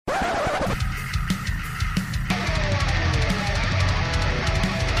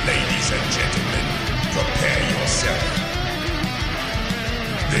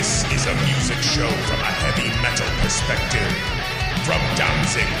show from a heavy metal perspective. From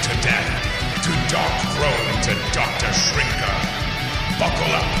Danzig to Death, to Dark Throne to Dr. Shrinker. Buckle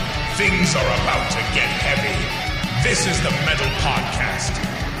up, things are about to get heavy. This is the Metal Podcast.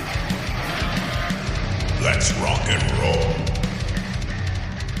 Let's rock and roll.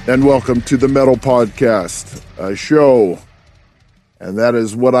 And welcome to the Metal Podcast, a show, and that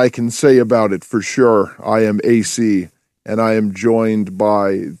is what I can say about it for sure. I am AC, and I am joined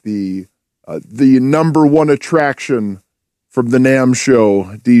by the number one attraction from the NAMM show.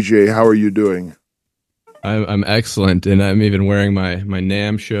 DJ, how are you doing? I'm excellent, and I'm even wearing my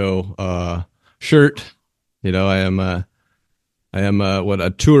NAMM show shirt. You know, I am a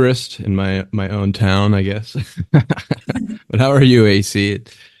tourist in my own town, I guess. But how are you, AC?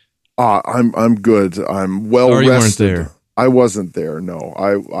 I'm good. I'm well rested. You weren't there. I wasn't there. No,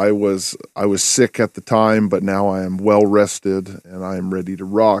 I was sick at the time, but now I am well rested and I am ready to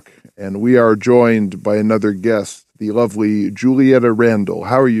rock. And we are joined by another guest, the lovely Julietta Randall.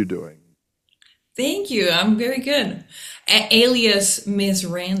 How are you doing? Thank you. I'm very good. Alias Miss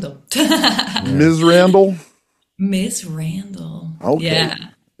Randall. Ms. Randall? Miss Randall. Okay. Yeah.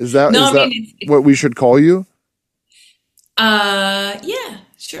 Is that what we should call you? Yeah,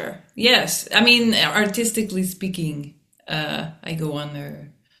 sure. Yes. I mean, artistically speaking, I go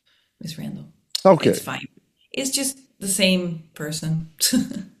under Miss Randall. Okay. It's fine. It's just the same person.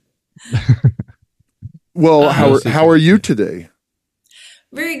 Well, how are you today?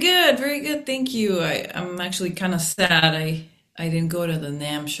 Very good. Very good. Thank you. I'm actually kind of sad. I didn't go to the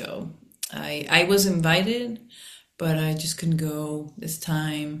NAMM show. I was invited, but I just couldn't go this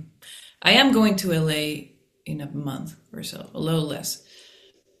time. I am going to LA in a month or so, a little less.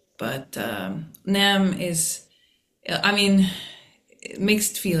 But NAMM is, I mean,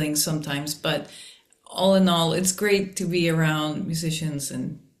 mixed feelings sometimes, but all in all, it's great to be around musicians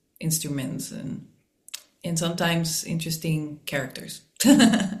and instruments and sometimes interesting characters.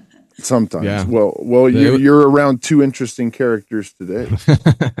 Sometimes. Yeah. Well, you're around two interesting characters today.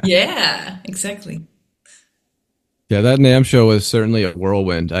 Yeah, exactly. Yeah, that NAMM show was certainly a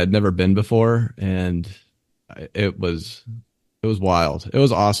whirlwind. I'd never been before, and it was wild. It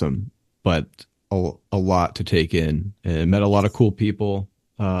was awesome, but a lot to take in, and met a lot of cool people.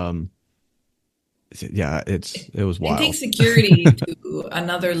 Yeah, it was wild. It takes security to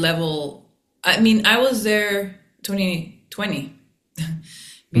another level. I mean, I was there 2020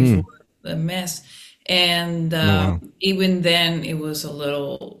 before the mess, and even then it was a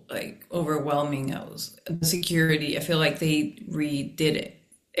little like overwhelming. The security. I feel like they redid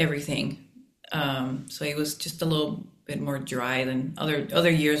everything, so it was just a little bit more dry than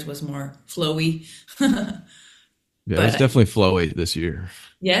other years was more flowy. Yeah, it was definitely flowy this year.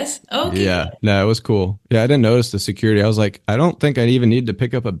 Yes? Okay. Yeah, no, it was cool. Yeah, I didn't notice the security. I was like, I don't think I'd even need to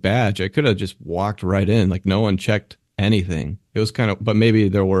pick up a badge. I could have just walked right in. Like, no one checked anything. It was kind of, but maybe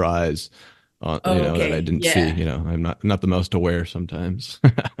there were eyes on, that I didn't see. You know, I'm not the most aware sometimes.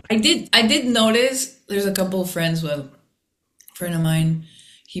 I did notice there's a couple of friends with a friend of mine.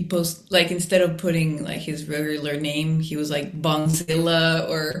 He posts, like, instead of putting like his regular name, he was like Bongzilla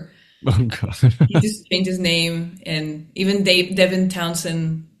or... Oh God. He just changed his name, and even Devin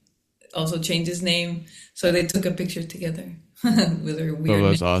Townsend also changed his name. So they took a picture together with her weird. Oh,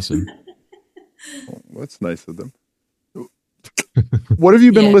 that's name. Awesome. Oh, that's nice of them. What have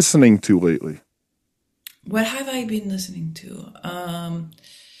you been listening to lately? What have I been listening to?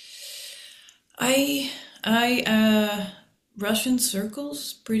 I Russian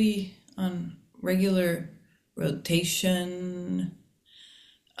Circles, pretty on regular rotation.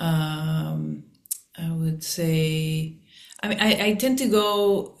 I would say, I mean, I tend to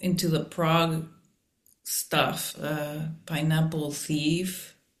go into the prog stuff. Pineapple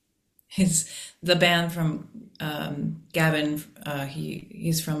Thief is the band from Gavin.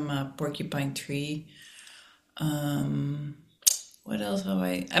 He's from Porcupine Tree. What else have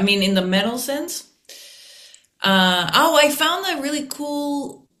I mean, in the metal sense. I found a really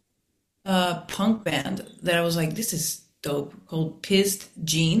cool punk band that I was like, this is dope, called Pissed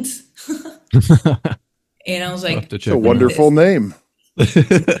Jeans. And I was like, it's a wonderful name.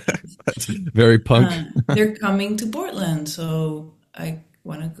 That's very punk. They're coming to Portland, so I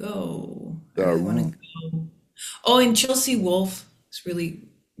want to go. Oh, and Chelsea Wolfe. It's really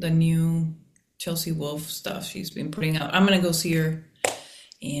the new Chelsea Wolfe stuff she's been putting out. I'm going to go see her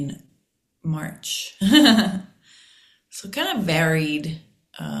in March. So kind of varied.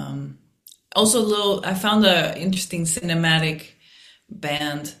 Also, I found an interesting cinematic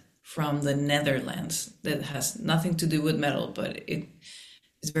band from the Netherlands that has nothing to do with metal, but it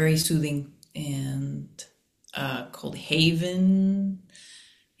is very soothing, and called Haven.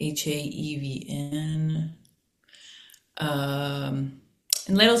 Havn.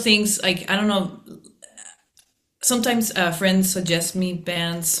 And little things like, I don't know. Sometimes friends suggest me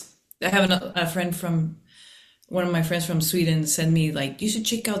bands. I have a friend from one of my friends from Sweden sent me like, you should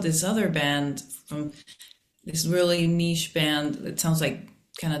check out this other band from this really niche band that sounds like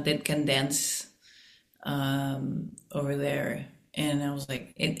kind of Dead Can Dance over there. And I was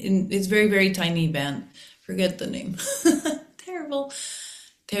like, it's very, very tiny band. Forget the name.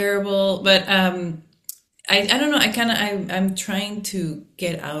 Terrible. But I don't know. I'm trying to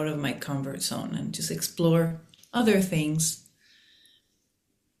get out of my comfort zone and just explore other things.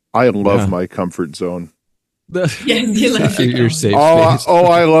 I love my comfort zone. You like your safe space.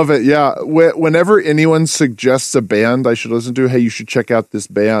 I love it. Yeah. Whenever anyone suggests a band I should listen to, hey, you should check out this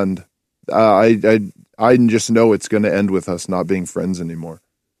band. I just know it's going to end with us not being friends anymore.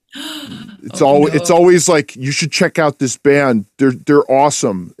 It's always like, you should check out this band. They're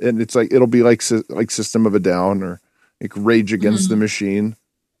awesome, and it's like it'll be like System of a Down or like Rage Against the Machine.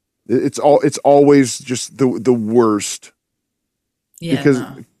 It's always just the worst.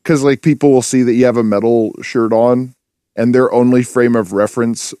 Yeah, because like people will see that you have a metal shirt on, and their only frame of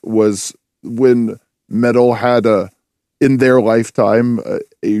reference was when metal had in their lifetime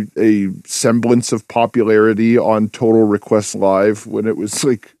a semblance of popularity on Total Request Live when it was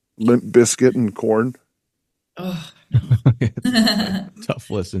like Limp Bizkit and Korn. Oh, tough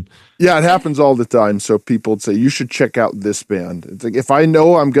listen. Yeah, it happens all the time. So people would say, you should check out this band. It's like, if I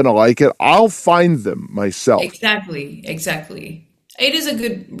know I'm going to like it, I'll find them myself. Exactly. It is a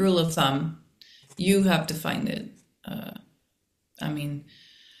good rule of thumb. You have to find it.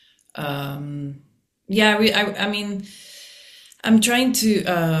 I'm trying to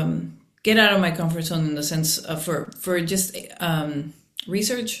get out of my comfort zone in the sense of for just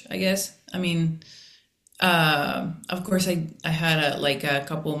research, I guess. I mean, of course, I had a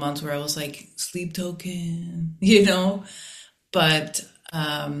couple of months where I was like, Sleep Token, but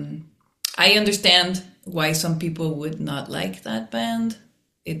I understand why some people would not like that band.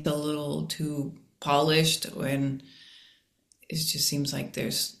 It's a little too polished, and it just seems like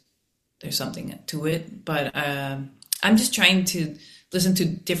there's something to it. But I'm just trying to listen to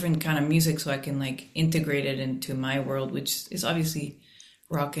different kind of music so I can like integrate it into my world, which is obviously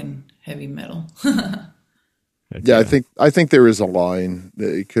rock and heavy metal. Yeah, I think there is a line,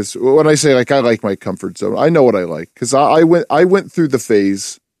 because when I say like I like my comfort zone, I know what I like, because I went through the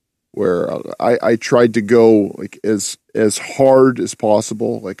phase where I tried to go like as hard as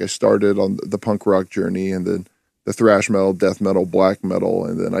possible. Like I started on the punk rock journey, and then the thrash metal, death metal, black metal,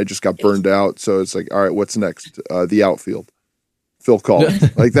 and then I just got burned out. So it's like, all right, what's next? The Outfield, Phil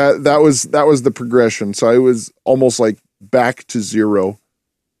Collins. Like that was the progression. So I was almost like back to zero.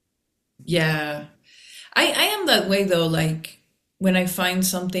 Yeah. I am that way though. Like when I find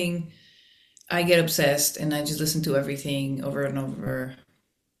something, I get obsessed and I just listen to everything over and over.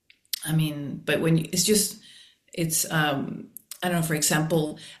 I mean, but when it's I don't know, for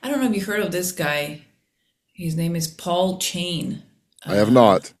example, I don't know if you heard of this guy. His name is Paul Chain. I have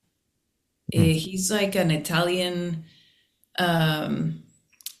not. He's like an Italian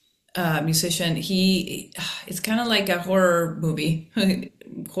musician. It's kind of like a horror movie,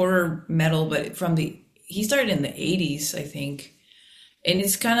 horror metal, but he started in the 80s, I think. And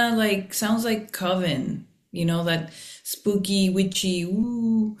it's kind of like, sounds like Coven, that spooky, witchy,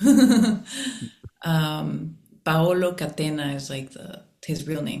 ooh. Paolo Catena is like his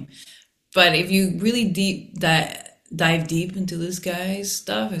real name. But if you really dive deep into this guy's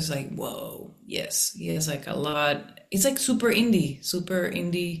stuff, it's like, whoa, yes, he has like a lot. It's like super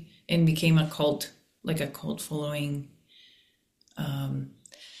indie, and became a cult following.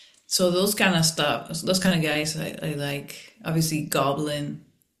 So those kind of stuff, those kind of guys, I like. Obviously, Goblin.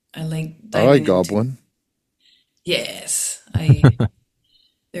 I like Goblin. Yes,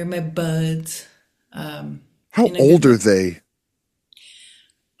 they're my buds. How old are they?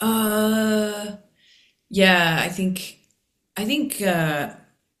 Yeah, I think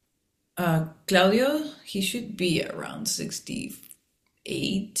Claudio, he should be around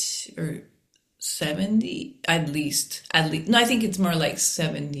 68 or 70 at least. No, I think it's more like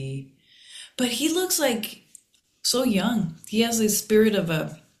 70. But he looks like so young. He has the spirit of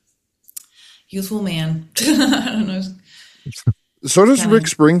a youthful man. I don't know. So does Rick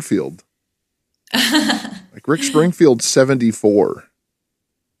Springfield. Like Rick Springfield's 74.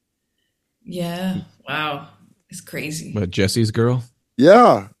 Yeah. Wow. It's crazy. But Jesse's girl?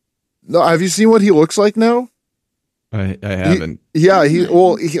 Yeah. No, have you seen what he looks like now? I haven't. He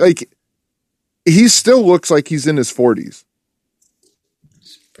still looks like he's in his 40s.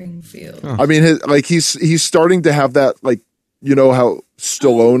 Springfield. Huh. I mean, he's starting to have that, like, how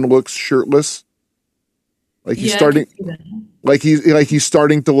Stallone looks shirtless. Like he's Yeah, I starting, can see that. he's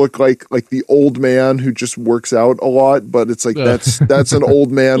starting to look like the old man who just works out a lot, but it's like that's an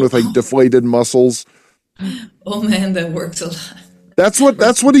old man with like deflated muscles. Old man that works a lot. That's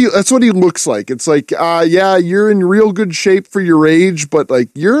what he looks like. It's like, yeah, you're in real good shape for your age, but like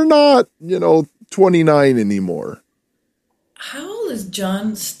you're not, 29 anymore. How old is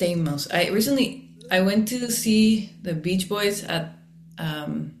John Stamos? I went to see the Beach Boys at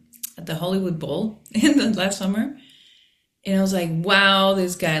the Hollywood Bowl in the last summer, and I was like, wow,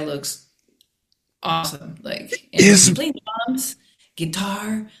 this guy looks awesome. Like, and he's playing drums,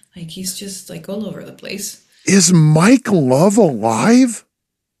 guitar, like he's just like all over the place. Is Mike Love alive?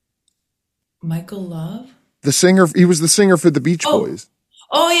 Michael Love? The singer, he was the singer for the Beach Boys.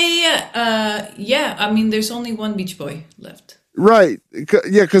 Oh, yeah. Yeah, I mean, there's only one Beach Boy left. Right.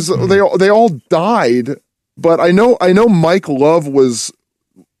 Yeah, because they all died. But I know Mike Love was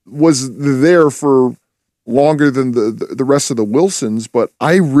there for longer than the rest of the Wilsons, but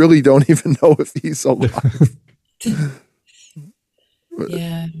I really don't even know if he's alive.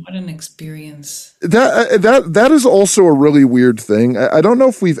 Yeah, what an experience. That is also a really weird thing. I don't know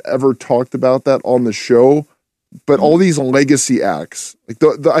if we've ever talked about that on the show, but all these legacy acts, like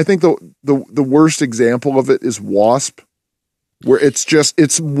I think the worst example of it is Wasp, where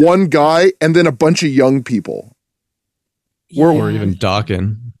it's one guy and then a bunch of young people. Yeah. Or even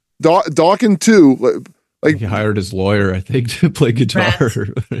Dawkins. Dawkins too. Like he hired his lawyer, I think, to play guitar.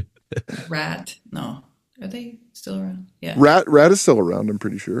 Rat. No. Are they still around? Yeah. Rat is still around, I'm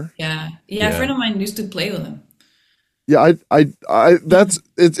pretty sure. Yeah. A friend of mine used to play with him. Yeah,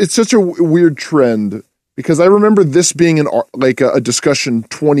 it's such a weird trend, because I remember this being a discussion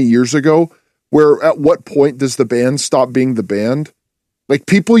 20 years ago, where at what point does the band stop being the band? Like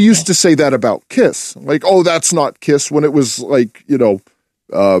people used to say that about Kiss, like, oh, that's not Kiss, when it was like,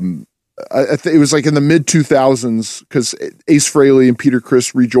 I think it was like in the mid 2000s, because Ace Frehley and Peter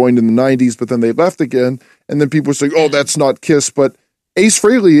Criss rejoined in the 90s, but then they left again. And then people were saying, oh, that's not Kiss. But Ace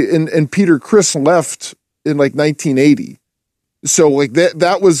Frehley and Peter Criss left in like 1980. So like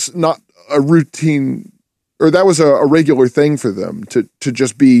that was not a routine, or that was a regular thing for them to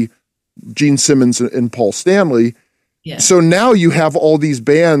just be Gene Simmons and Paul Stanley. Yeah. So now you have all these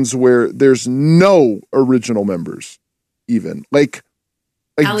bands where there's no original members, even like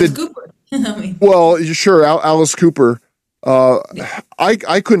Alice Cooper. I mean. Well, sure, Alice Cooper.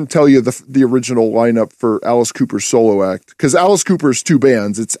 I couldn't tell you the original lineup for Alice Cooper's solo act, because Alice Cooper's two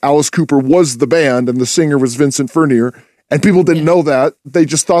bands. It's Alice Cooper was the band and the singer was Vincent Furnier, and people didn't know that. They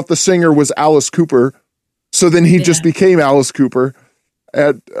just thought the singer was Alice Cooper, so then he just became Alice Cooper.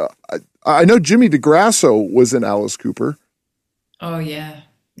 And I know Jimmy DeGrasso was in Alice Cooper. Oh yeah.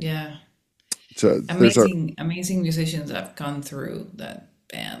 So amazing musicians have gone through that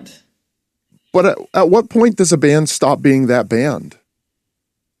band. But at what point does a band stop being that band?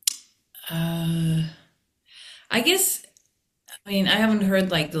 I guess, I mean, I haven't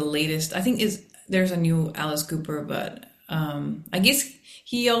heard like the latest. I think there's a new Alice Cooper, but I guess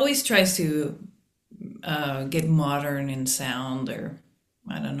he always tries to get modern in sound, or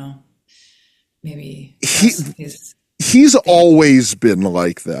I don't know. Maybe he's always been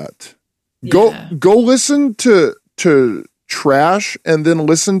like that. Yeah. Go listen to Trash and then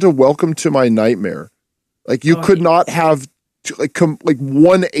listen to Welcome to My Nightmare. Like you could not have like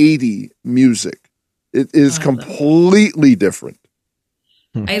 180 music. It is completely different.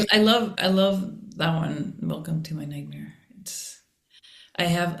 I love that one. Welcome to My Nightmare.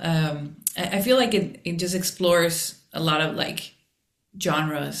 I feel like it just explores a lot of like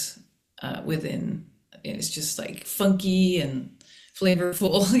genres within. It's just like funky and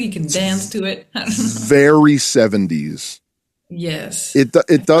flavorful. You can dance to it. I don't know. Very 70s. Yes. It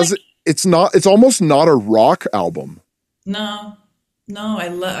does. It's almost not a rock album. No, I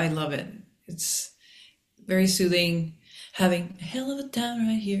love it. It's very soothing. Having a hell of a time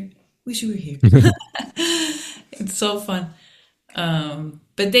right here. Wish you were here. It's so fun.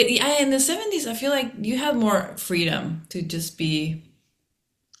 But in the 70s, I feel like you had more freedom to just be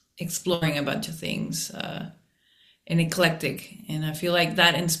exploring a bunch of things and eclectic. And I feel like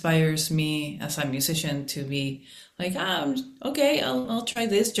that inspires me as a musician to be like, okay, I'll try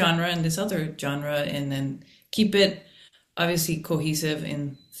this genre and this other genre, and then keep it obviously cohesive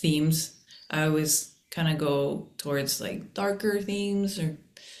in themes. I always kind of go towards like darker themes, or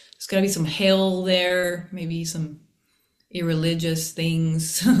there's got to be some hell there, maybe some irreligious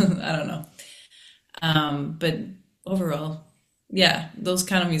things. I don't know. But overall, yeah, those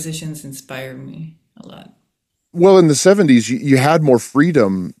kind of musicians inspire me a lot. Well, in the 70s, you had more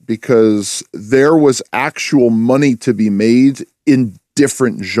freedom because there was actual money to be made in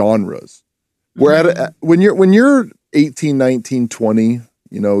different genres. Where when you're 18, 19, 20,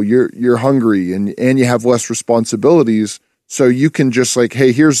 you're hungry and you have less responsibilities. So you can just like,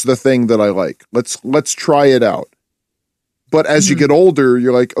 hey, here's the thing that I like. Let's try it out. But as you get older,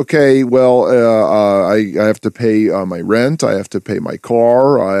 you're like, okay, well, I have to pay my rent. I have to pay my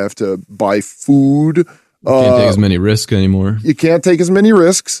car. I have to buy food. You can't take as many risks anymore. You can't take as many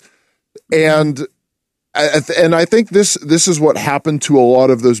risks. And I think this is what happened to a lot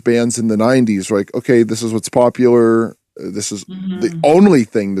of those bands in the 90s. Like, okay, this is what's popular. This is the only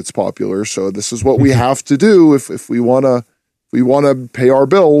thing that's popular. So this is what we have to do if we want to pay our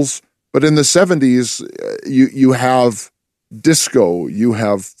bills. But in the 70s, you have disco, you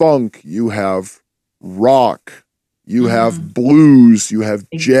have funk, you have rock, you have blues, you have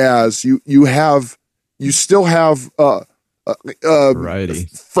jazz, you still have variety.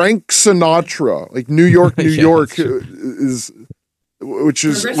 Frank Sinatra, like New York, New York is, which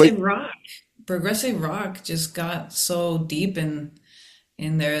is progressive rock just got so deep in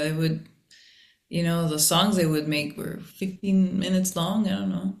there. They would, the songs they would make were 15 minutes long. I don't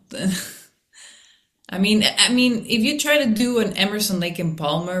know. I mean, if you try to do an Emerson, Lake and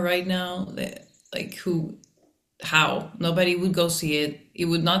Palmer right now, how nobody would go see it. It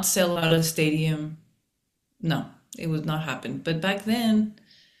would not sell out a stadium. No, it would not happen. But back then,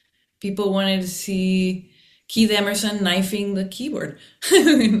 people wanted to see Keith Emerson knifing the keyboard. I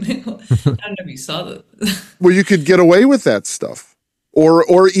don't know if you saw that. Well, you could get away with that stuff,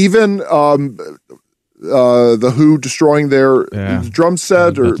 or even the Who destroying their drum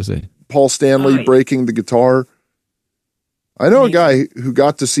set, or Paul Stanley breaking the guitar. I know a guy who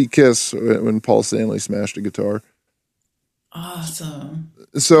got to see Kiss when Paul Stanley smashed a guitar. Awesome.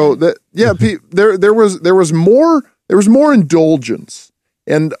 So that there was more indulgence,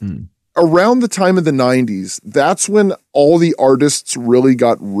 and around the time of the 90s, that's when all the artists really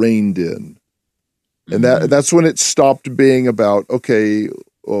got reined in, and that's when it stopped being about, okay,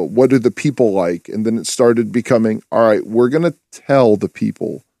 what do the people like, and then it started becoming, all right, we're gonna tell the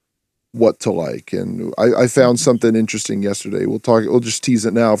people what to like. And I found something interesting yesterday. We'll just tease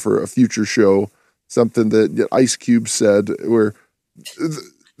it now for a future show. Something that Ice Cube said, where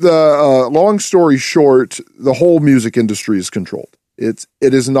the long story short, the whole music industry is controlled. It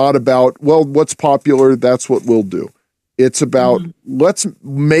is not about, well, what's popular, that's what we'll do. It's about, let's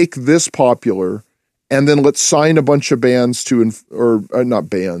make this popular, and then let's sign a bunch of bands or not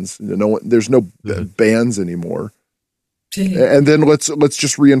bands. There's no bands anymore. And then let's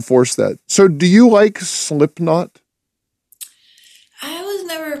just reinforce that. So do you like Slipknot? I was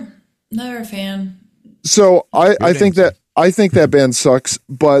never a fan. So I think that band sucks,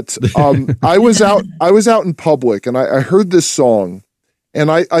 but I was out in public and I heard this song,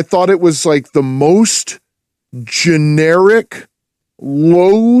 and I thought it was like the most generic,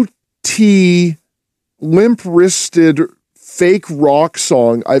 low T, limp-wristed fake rock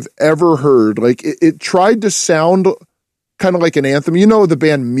song I've ever heard. Like it tried to sound kind of like an anthem. The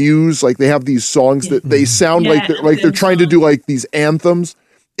band Muse, like they have these songs that they sound like they're trying to do like these anthems.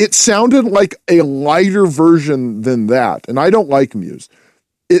 It sounded like a lighter version than that, and I don't like Muse.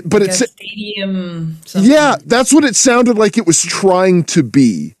 But it's stadium. Something. Yeah, that's what it sounded like it was trying to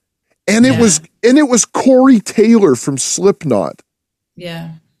be, and it was Corey Taylor from Slipknot.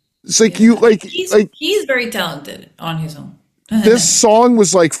 Yeah, it's like he's very talented on his own. This song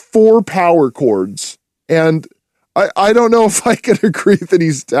was like 4 power chords, and I don't know if I can agree that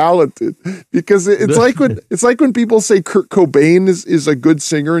he's talented, because it's like when people say Kurt Cobain is a good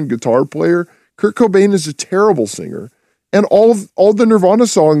singer and guitar player. Kurt Cobain is a terrible singer, and all the Nirvana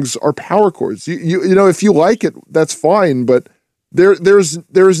songs are power chords. You know, if you like it, that's fine, but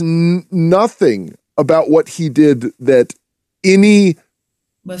there's nothing about what he did that any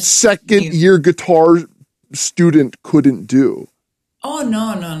second year guitar student couldn't do. Oh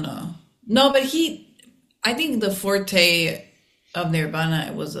no, but I think the forte of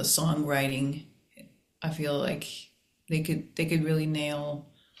Nirvana was the songwriting. I feel like they could really nail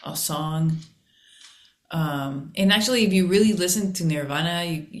a song. And actually, if you really listen to Nirvana,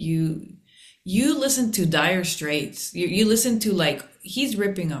 you listen to Dire Straits. You listen to, like, he's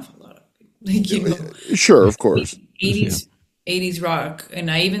ripping off a lot of, Sure, of course. 80s rock.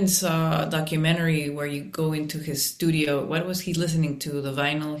 And I even saw a documentary where you go into his studio. What was he listening to? The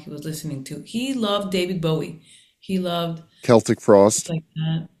vinyl he was listening to. He loved David Bowie. He loved Celtic Frost. Like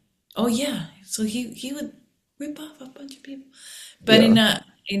that. Oh yeah. So he would rip off a bunch of people. But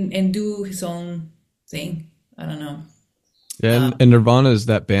and do his own thing. I don't know. Yeah, and Nirvana is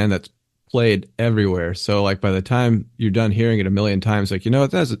that band that's played everywhere. So like by the time you're done hearing it a million times, like,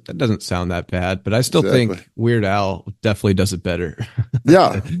 that doesn't sound that bad, but I still think Weird Al definitely does it better.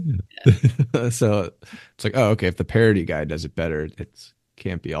 Yeah. So it's like, oh, okay, if the parody guy does it better, it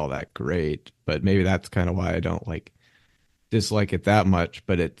can't be all that great. But maybe that's kind of why I don't dislike it that much,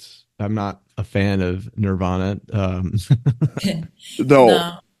 but I'm not a fan of Nirvana.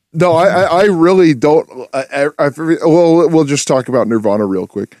 No. No, I really don't. Well, we'll just talk about Nirvana real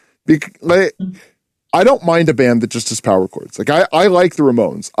quick. I don't mind a band that just does power chords. Like I like the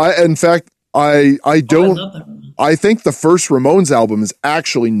Ramones. In fact, I don't. I think the first Ramones album is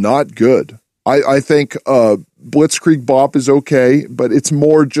actually not good. I think Blitzkrieg Bop is okay, but it's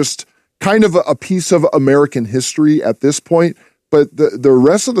more just kind of a piece of American history at this point. But the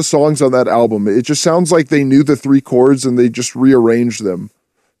rest of the songs on that album, it just sounds like they knew the three chords and they just rearranged them.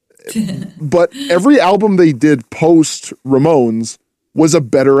 But every album they did post Ramones was a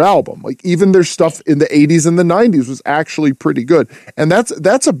better album. Like even their stuff in the 80s and the 90s was actually pretty good. And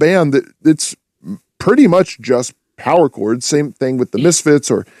that's a band it's pretty much just power chords. Same thing with the Misfits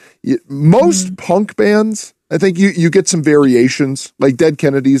or most punk bands. I think you get some variations like Dead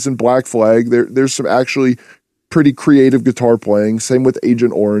Kennedys and Black Flag. There's some actually pretty creative guitar playing. Same with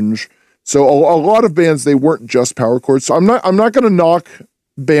Agent Orange. So a lot of bands, they weren't just power chords. So I'm not going to knock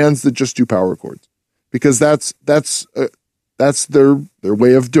bands that just do power chords because that's their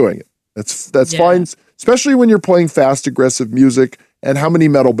way of doing it. That's fine, especially when you're playing fast, aggressive music. And how many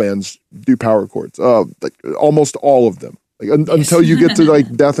metal bands do power chords? Like almost all of them. Like until you get to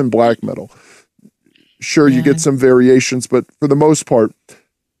like death and black metal. Sure, you get some variations, but for the most part,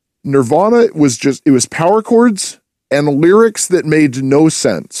 Nirvana it was power chords and lyrics that made no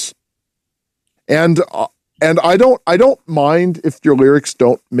sense. And I don't mind if your lyrics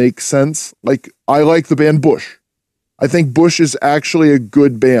don't make sense. Like I like the band Bush. I think Bush is actually a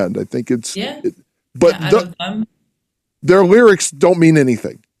good band. I think their lyrics don't mean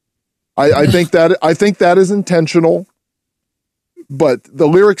anything. I think that is intentional, but the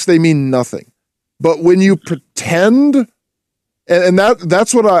lyrics, they mean nothing. But when you pretend, and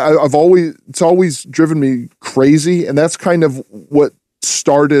that's what it's always driven me crazy. And that's kind of what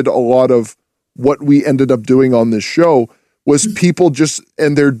started a lot of what we ended up doing on this show was people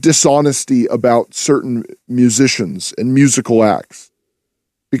and their dishonesty about certain musicians and musical acts.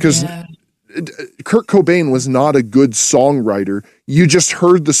 Because Kurt Cobain was not a good songwriter. You just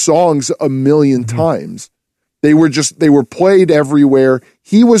heard the songs a million times. They were played everywhere.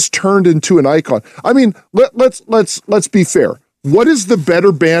 He was turned into an icon. I mean, let's be fair. What is the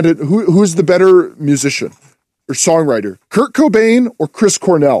better band? Who's the better musician or songwriter? Kurt Cobain or Chris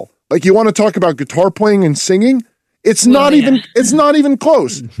Cornell? Like you want to talk about guitar playing and singing? It's not even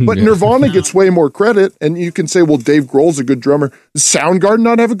close. But Nirvana gets way more credit, and you can say, well, Dave Grohl's a good drummer. Does Soundgarden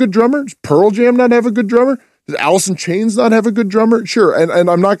not have a good drummer? Does Pearl Jam not have a good drummer? Does Alice in Chains not have a good drummer? Sure, and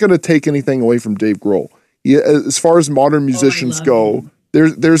I'm not going to take anything away from Dave Grohl. As far as modern musicians go,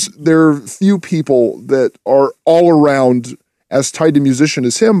 there are few people that are all around as tight a musician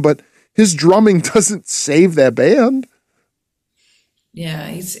as him, but his drumming doesn't save that band. Yeah,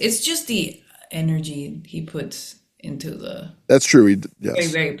 it's just the energy he puts into the. That's true. Very,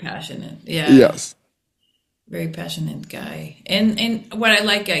 very passionate. Yeah. Yes. Very passionate guy, and what I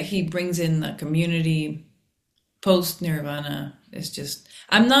like, he brings in the community. Post Nirvana is just.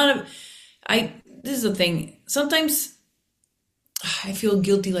 This is the thing. Sometimes I feel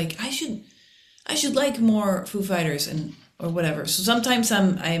guilty. Like I should like more Foo Fighters or whatever. So sometimes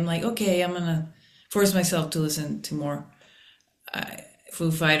I'm like, okay, I'm gonna force myself to listen to more Foo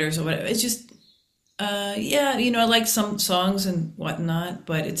Fighters or whatever. It's just, I like some songs and whatnot,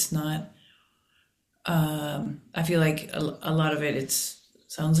 but it's not. I feel like a lot of it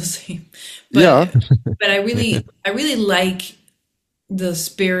sounds the same. But, but I really like the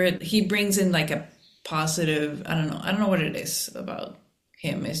spirit he brings in, like a positive. I don't know what it is about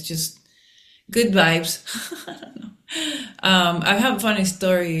him. It's just good vibes. I don't know. I have a funny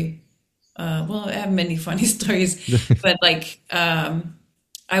story. I have many funny stories, but like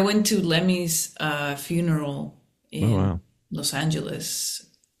I went to Lemmy's funeral in Los Angeles.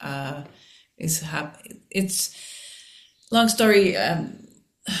 It's long story.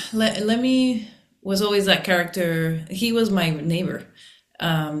 Lemmy was always that character. He was my neighbor.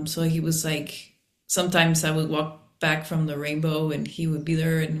 So he was like, sometimes I would walk back from the Rainbow and he would be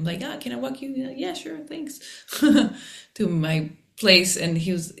there and I'm like, can I walk you? Like, yeah, sure. Thanks. To my place. And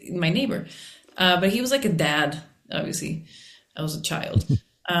he was my neighbor. But he was like a dad, obviously. I was a child.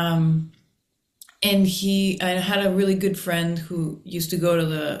 And I had a really good friend who used to go to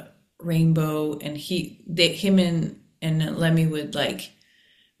the Rainbow and him and Lemmy would like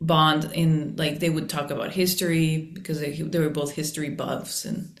bond in, like, they would talk about history because they were both history buffs,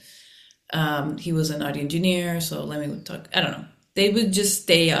 and he was an audio engineer, so Lemmy would talk. I don't know. They would just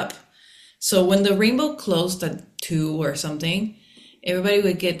stay up. So when the Rainbow closed at 2 or something, everybody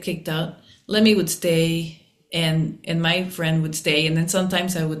would get kicked out. Lemmy would stay, and my friend would stay, and then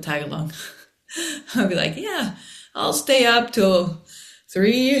sometimes I would tag along. I'd be like, yeah, I'll stay up till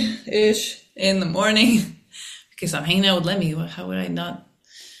 3-ish in the morning because I'm hanging out with Lemmy. How would I not?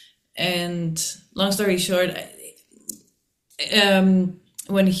 And long story short,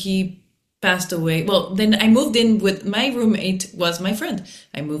 when he passed away, well, then I moved in with my roommate was my friend.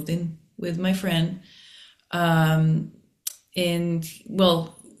 I moved in with my friend. And,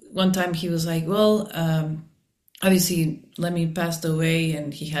 well, one time he was like, well, obviously Lemmy passed away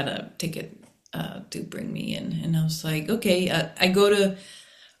and he had a ticket to bring me in. And I was like, okay, I go to,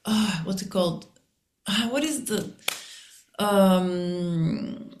 what's it called? What is the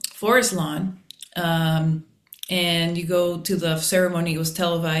Forest Lawn? And you go to the ceremony. It was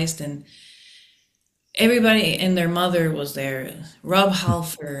televised, and everybody and their mother was there. Rob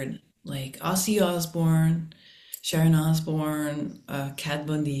Halford, like Ozzy Osbourne, Sharon Osbourne, Kat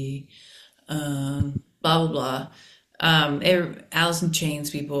Bundy, blah blah blah. Alice in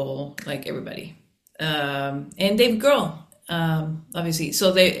Chains people, like everybody, and Dave Grohl, obviously.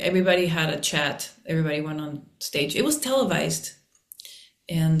 So everybody had a chat. Everybody went on stage. It was televised,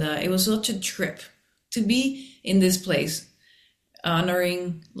 and it was such a trip to be in this place,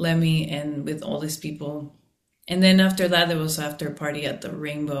 honoring Lemmy and with all these people. And then after that, there was after party at the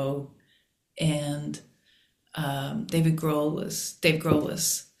Rainbow, and Dave Grohl was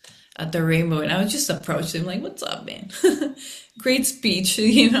at the Rainbow, and I was just approached him like, "What's up, man? Great speech,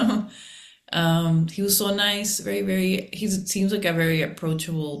 you know." He was so nice, very, very. He seems like a very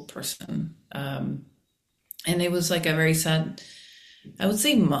approachable person, and it was like a very sad, I would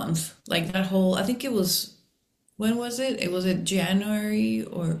say, month. Like that whole, I think it was, when was it? It was it January,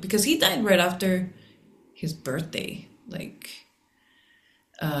 or because he died right after his birthday, like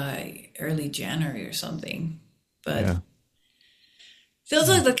early January or something. But Yeah. feels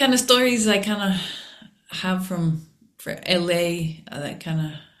like the kind of stories I kind of have for LA that kind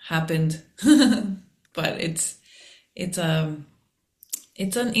of happened. But it's an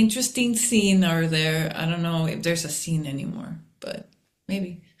interesting scene over there. I don't know if there's a scene anymore, but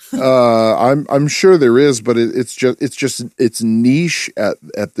maybe. I'm sure there is, but it's niche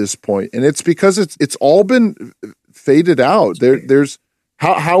at this point, and it's because it's all been faded out. There's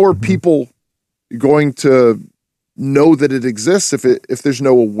how are people going to know that it exists if there's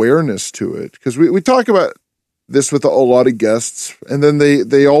no awareness to it? Because we talk about this with a lot of guests, and then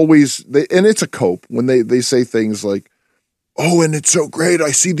they always and it's a cope when they say things like, "Oh, and it's so great.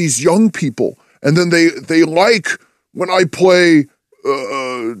 I see these young people, and then they like when I play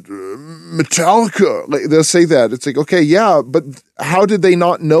Metallica." Like they'll say that. It's like, okay, yeah, but how did they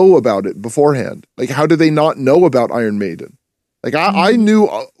not know about it beforehand? Like, how did they not know about Iron Maiden? Like I knew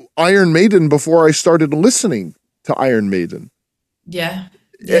Iron Maiden before I started listening to Iron Maiden. Yeah.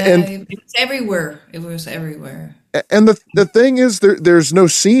 And it's everywhere. It was everywhere. And the thing is, there's no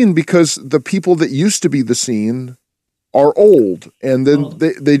scene because the people that used to be the scene are old, and then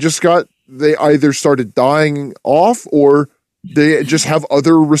they either started dying off or they just have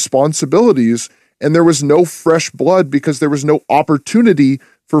other responsibilities, and there was no fresh blood because there was no opportunity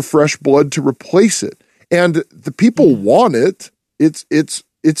for fresh blood to replace it. And the people want it.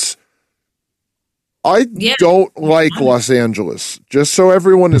 I don't like Los Angeles, just so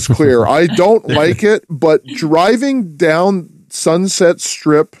everyone is clear. I don't like it, but driving down Sunset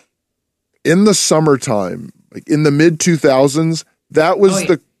Strip in the summertime, like in the mid-2000s, that was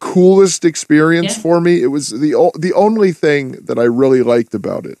the coolest experience for me. It was the only thing that I really liked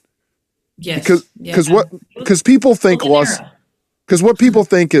about it. Yes. Because people think what people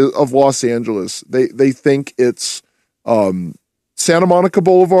think of Los Angeles, they think it's Santa Monica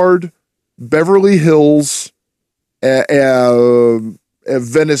Boulevard, Beverly Hills, Venice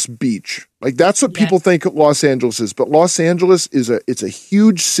Beach. Like that's what people think Los Angeles is. But Los Angeles it's a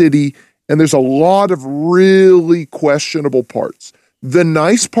huge city, and there's a lot of really questionable parts. The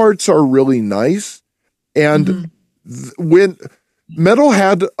nice parts are really nice, and when metal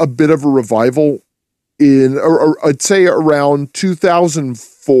had a bit of a revival or I'd say around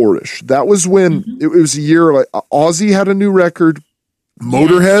 2004-ish. That was when it was a year like Ozzy had a new record.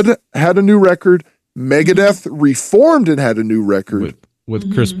 Motorhead had a new record. Megadeth reformed and had a new record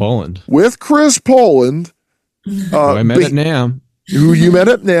with Chris Poland. With Chris Poland, who I met at NAMM. Who you met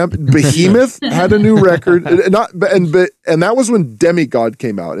at NAMM. Behemoth had a new record, and that was when Demigod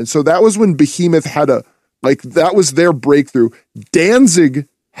came out, and so that was when Behemoth had that was their breakthrough. Danzig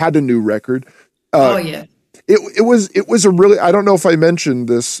had a new record. Oh yeah. It was a really, I don't know if I mentioned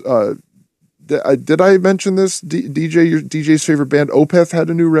this. Did I mention this? DJ's favorite band, Opeth, had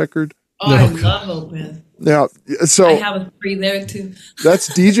a new record. Oh, I love Opeth. Yeah, so I have a free there too. That's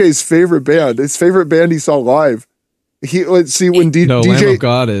DJ's favorite band. His favorite band he saw live. Let's see when No, DJ Lamb of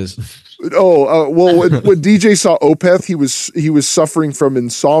God is. well, when DJ saw Opeth, he was suffering from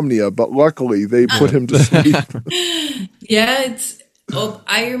insomnia, but luckily they put him to sleep. Yeah,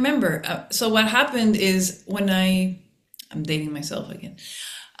 I remember. So what happened is when I'm dating myself again.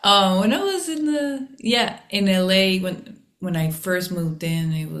 When I was in LA when I first moved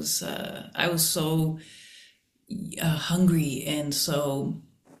in, it was I was so hungry, and so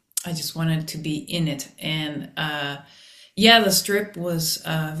I just wanted to be in it. And the Strip was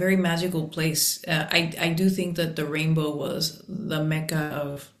a very magical place. I do think that the Rainbow was the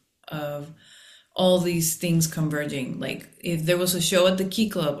mecca of all these things converging. Like if there was a show at the Key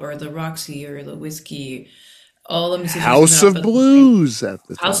Club or the Roxy or the Whiskey, all the musicians. House of Blues at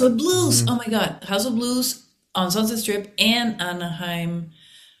the time. House of Blues. Oh my God, House of Blues on Sunset Strip and Anaheim.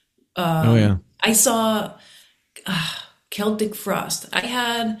 Oh yeah. I saw Celtic Frost. Was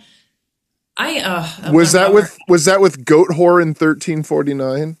that with Goat Whore in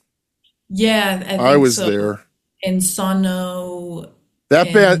 1349? Yeah, I was there. And Sono.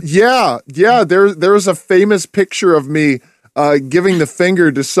 That band, yeah. There's a famous picture of me giving the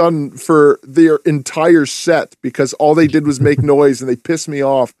finger to Sun for their entire set because all they did was make noise and they pissed me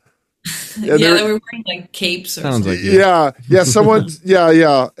off. Yeah, they were wearing like capes or something. Yeah. Someone,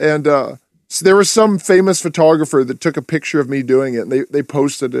 yeah. And so there was some famous photographer that took a picture of me doing it, and they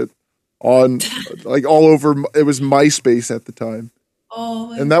posted it on like all over. It was MySpace at the time.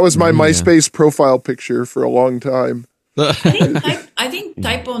 Oh, and that was my MySpace profile picture for a long time. I think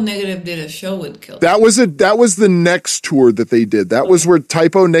Typo Negative did a show with Kill. That was the next tour that they did. That was where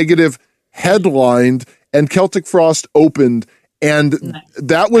Typo Negative headlined and Celtic Frost opened, and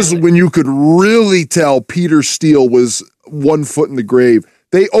that was when you could really tell Peter Steele was one foot in the grave.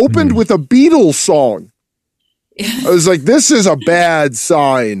 They opened with a Beatles song. I was like, this is a bad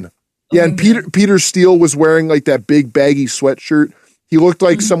sign. Yeah, and Peter Steele was wearing like that big baggy sweatshirt. He looked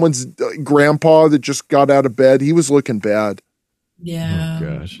like someone's grandpa that just got out of bed. He was looking bad.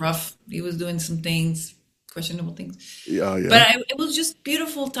 Yeah, rough. He was doing some things, questionable things. Yeah. But it was just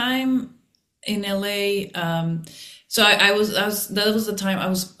beautiful time in LA. So I was that was the time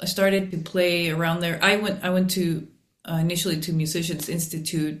I started to play around there. I went to initially to Musicians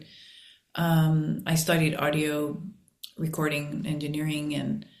Institute. I studied audio recording engineering,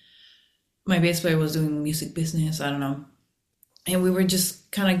 and my bass player was doing music business. I don't know. And we were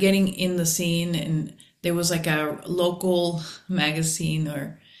just kind of getting in the scene, and there was like a local magazine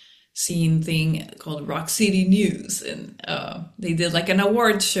or scene thing called Rock City News, and they did like an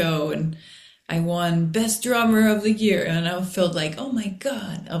award show, and I won Best Drummer of the Year, and I felt like, oh my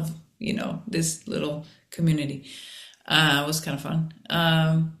God, of this little community. It was kind of fun,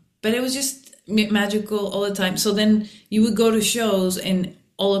 but it was just magical all the time. So then you would go to shows, and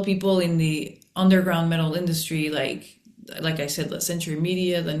all the people in the underground metal industry, like I said, the Century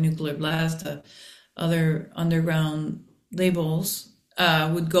Media, the Nuclear Blast, the other underground labels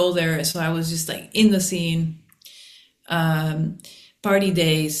would go there. So I was just like in the scene, party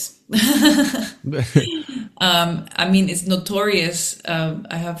days. I mean, it's notorious.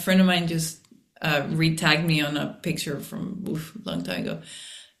 I have a friend of mine just re-tagged me on a picture from a long time ago,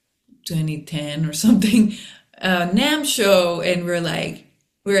 2010 or something, NAMM show, and we're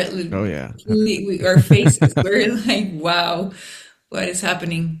at our faces we're like, wow, what is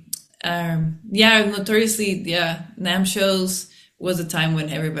happening? Notoriously, NAMM shows was a time when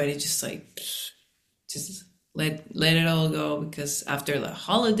everybody just let it all go, because after the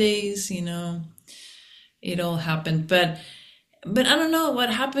holidays, it all happened. But I don't know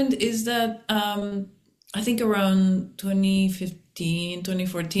what happened is that I think around 2015,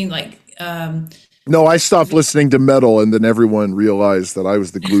 2014, no, I stopped listening to metal, and then everyone realized that I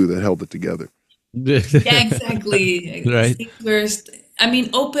was the glue that held it together. Yeah, exactly. Right. I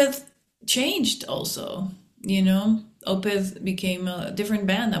mean, Opeth changed also, Opeth became a different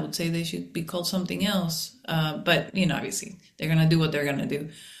band. I would say they should be called something else. But, obviously they're going to do what they're going to do.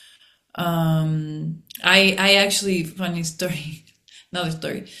 I actually, funny story, another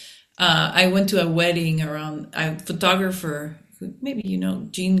story. I went to a wedding around a photographer, maybe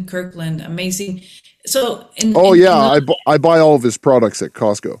Gene Kirkland, amazing. So I buy all of his products at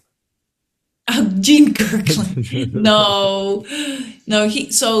Costco. Gene Kirkland. No.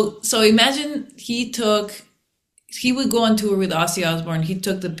 So imagine he would go on tour with Ozzy Osbourne. He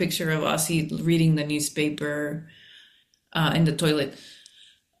took the picture of Ozzy reading the newspaper in the toilet.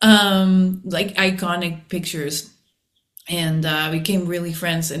 like iconic pictures, and became really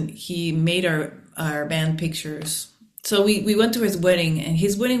friends. And he made our band pictures. So we went to his wedding, and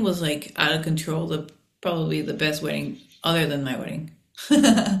his wedding was like out of control. Probably the best wedding other than my wedding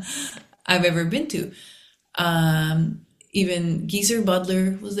I've ever been to. Even Geezer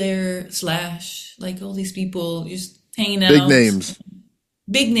Butler was there, Slash, like all these people just hanging out.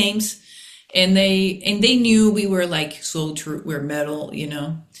 Big names. And they knew we were like so true. We're metal, you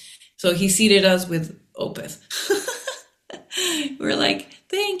know. So he seated us with Opeth. We're like,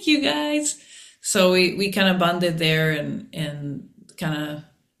 thank you guys. So we kind of bonded there and kind of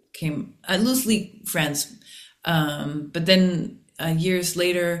came loosely friends. But then years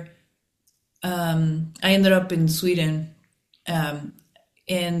later, I ended up in Sweden,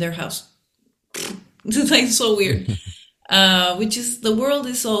 in their house. It's like so weird. Which is, the world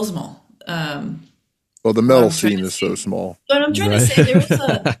is so small. Well, the metal scene is so small. But I'm trying to say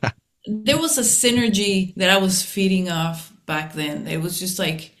there was a synergy that I was feeding off back then. It was just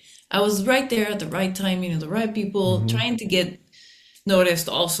like I was right there at the right time, you know, the right people, trying to get noticed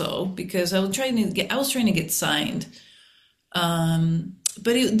also, because I was trying to get signed.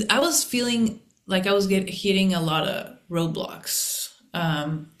 But I was feeling like I was hitting a lot of roadblocks.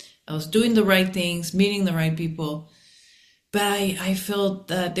 I was doing the right things, meeting the right people, but I felt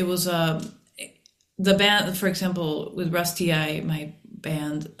that there was the band, for example, with Rusty, my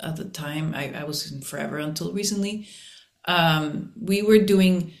band at the time, I was in forever until recently. We were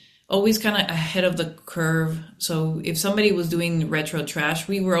doing always kind of ahead of the curve. So if somebody was doing retro trash,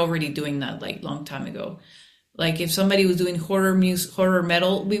 we were already doing that like long time ago. Like if somebody was doing horror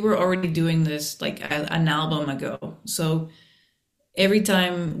metal, we were already doing this like an album ago. So every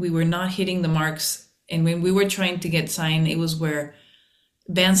time we were not hitting the marks, and when we were trying to get signed, it was where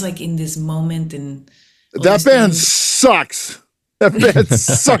bands like In This Moment and that band sucks. That band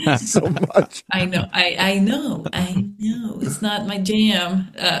sucks so much. I know. It's not my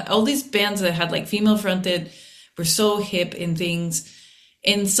jam. All these bands that had like female fronted were so hip in things.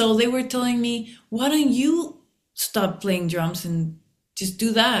 And so they were telling me, why don't you stop playing drums and just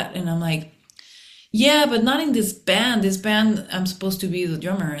do that? And I'm like, yeah, but not in this band. This band, I'm supposed to be the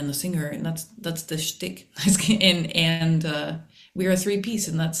drummer and the singer, and that's the shtick. and we are a 3-piece,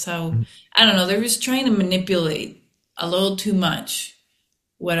 and that's how, I don't know, they're just trying to manipulate a little too much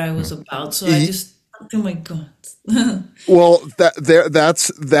what I was about. So I just, oh my God. Well,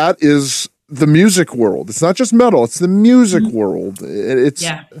 that is the music world. It's not just metal, it's the music world.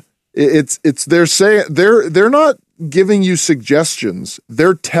 It's they're saying they're not giving you suggestions.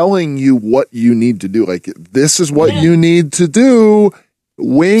 They're telling you what you need to do. Like, this is what you need to do.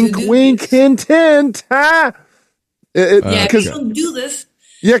 Wink, wink, hint, hint. Ha! If you don't do this.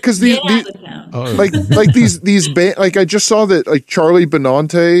 Yeah, because like these like I just saw that like Charlie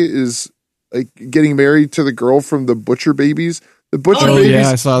Benante is like getting married to the girl from the Butcher Babies. The Butcher Babies.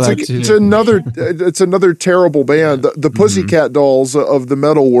 Yeah, I saw that too. It's another terrible band. The Pussycat Dolls of the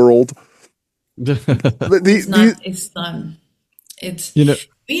metal world. It's not. It's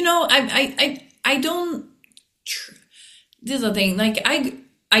you know I don't. This is the thing. Like I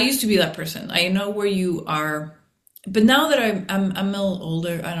used to be that person. I know where you are. But now that I'm a little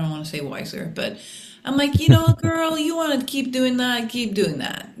older, I don't want to say wiser, but I'm like, you know, girl, you want to keep doing that,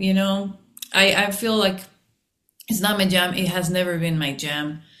 you know? I feel like it's not my jam. It has never been my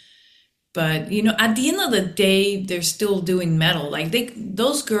jam. But, you know, at the end of the day, they're still doing metal. Like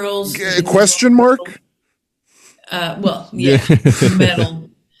those girls. Question mark? Well, yeah,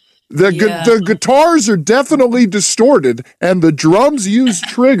 metal. The guitars are definitely distorted and the drums use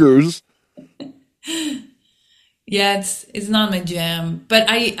triggers. Yeah, it's not my jam, but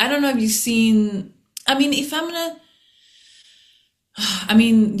I don't know if you've seen. I mean,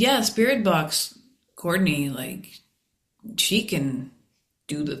 Spirit Box, Courtney, like she can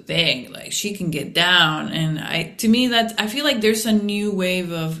do the thing, like she can get down, and I feel like there's a new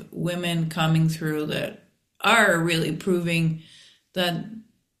wave of women coming through that are really proving that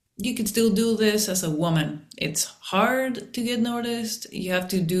you can still do this as a woman. It's hard to get noticed. You have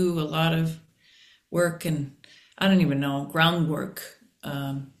to do a lot of work and I don't even know, groundwork.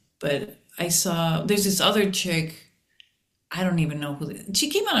 But I saw, there's this other chick, I don't even know she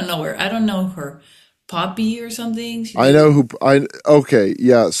came out of nowhere. I don't know her. Poppy or something. Okay,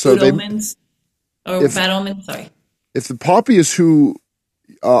 yeah. So Bad Omens, sorry. If the Poppy is who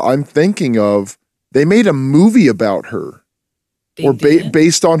I'm thinking of, they made a movie about her.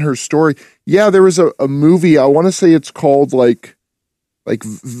 Based on her story. Yeah, there was a movie, I want to say it's called like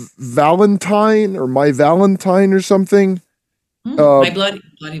Valentine or My Valentine or something. My bloody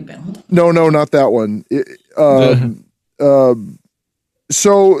Valentine. No, not that one.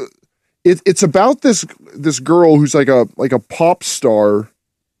 So it's about this girl who's like a pop star,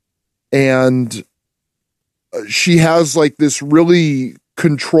 and she has like this really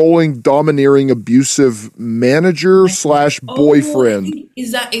controlling, domineering, abusive manager slash boyfriend.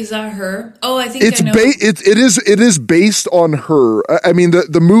 Is that her? Oh, I think It's I know. It is based on her. I mean,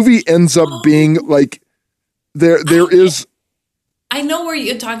 the movie ends up being like there is. I know where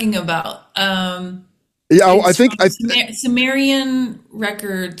you're talking about. I think Sumerian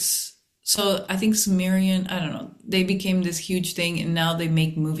Records. So I think Sumerian. I don't know. They became this huge thing, and now they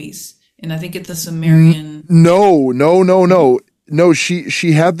make movies. And I think it's a Sumerian. No.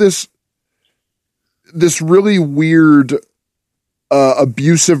 She had this really weird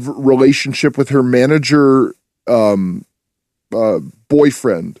abusive relationship with her manager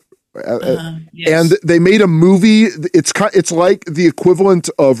boyfriend. Yes. And they made a movie. It's like the equivalent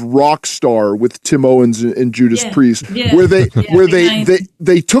of Rockstar with Tim Owens and Judas Priest, where they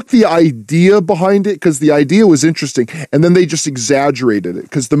took the idea behind it because the idea was interesting, and then they just exaggerated it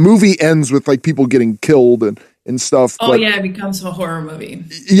because the movie ends with like people getting killed and stuff. Oh, but, it becomes a horror movie.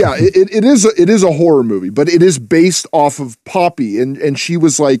 Yeah, it is a horror movie, but it is based off of Poppy, and she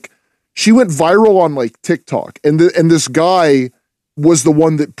was like, she went viral on like TikTok, and this guy was the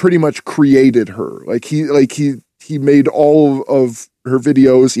one that pretty much created her. He made all of her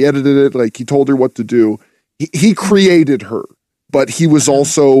videos. He edited it. Like he told her what to do. He created her, but he was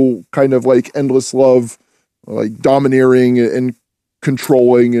also kind of like endless love, like domineering and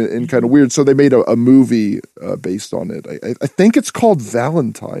controlling and kind of weird. So they made a movie based on it. I think it's called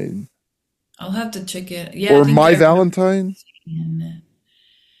Valentine. I'll have to check it. Yeah, or My Valentine.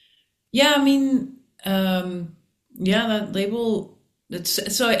 Yeah, I mean, that label.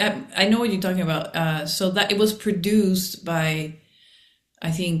 So I know what you're talking about. So that it was produced by,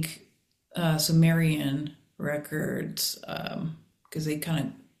 I think, Sumerian Records, because they kind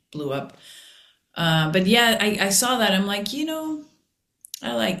of blew up. But yeah, I saw that. I'm like,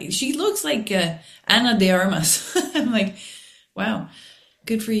 I like it. She looks like Ana de Armas. I'm like, wow,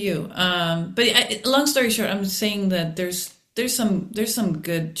 good for you. But long story short, I'm saying that there's some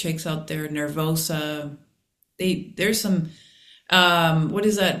good chicks out there. Nervosa. There's some. What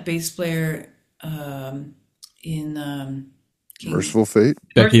is that bass player in Merciful Fate?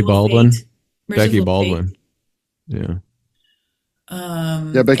 Becky Baldwin. Becky Baldwin. Yeah.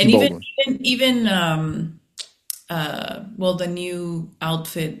 Becky Baldwin. Even the new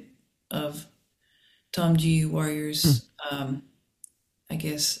outfit of Tom G. Warriors. I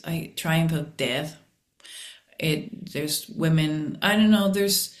guess Triumph of Death. There's women. I don't know.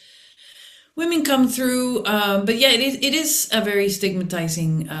 There's women come through, but yeah, it is a very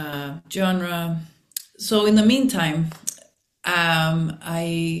stigmatizing genre. So in the meantime,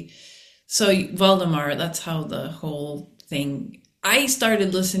 so Valdemar, that's how the whole thing. I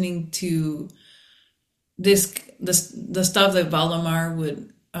started listening to the stuff that Valdemar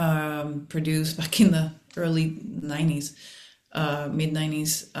would produce back in the early 90s, mid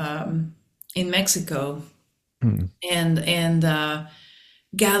 90s, in Mexico, and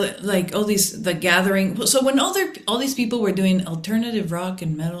gather like the gathering. So when all these people were doing alternative rock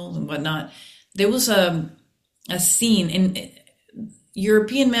and metal and whatnot, there was a scene, and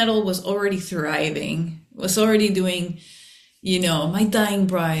European metal was already thriving, was already doing, My Dying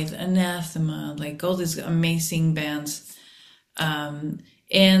Bride, Anathema, like all these amazing bands.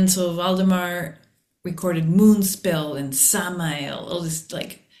 And so Valdemar recorded Moonspell and Samael, all this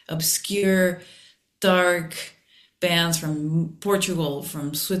like obscure, dark bands from Portugal,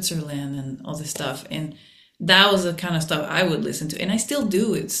 from Switzerland, and all this stuff. And that was the kind of stuff I would listen to, and I still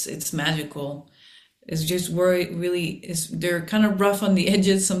do. It's magical. It's just where it really is. They're kind of rough on the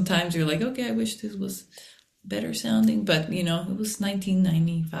edges. Sometimes you're like, okay, I wish this was better sounding, but it was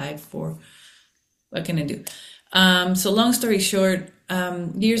 1995. What can I do? So long story short,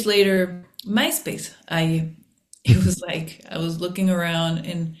 years later, MySpace. It was like I was looking around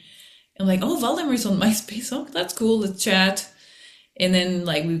and I'm like, oh, Valdemar's on MySpace. Oh, that's cool. Let's chat. And then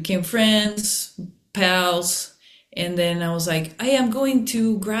like we became friends, pals. And then I was like, I am going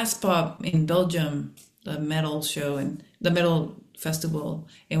to Graspop in Belgium, the metal show and the metal festival.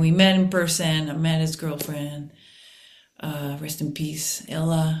 And we met in person. I met his girlfriend. Rest in peace,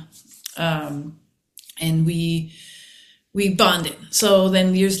 Ella. And we bonded. So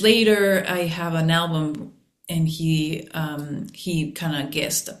then years later, I have an album, and he kind of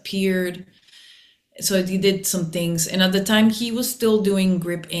guest appeared. So he did some things. And at the time, he was still doing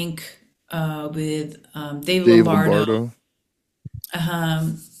Grip Inc. With Dave Lombardo.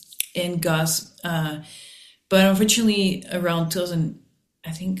 And Gus. But unfortunately, around 2000,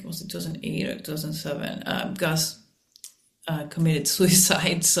 I think it was 2008 or 2007, Gus committed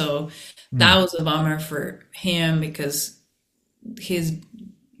suicide. So that was a bummer for him because his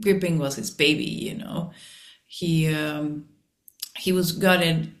gripping was his baby, you know. He was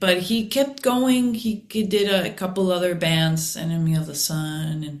gutted, but he kept going. He did a couple other bands, Enemy of the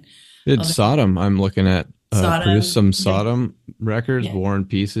Sun, and Did Sodom. I'm looking at produced some Yeah. Sodom records, Yeah. War and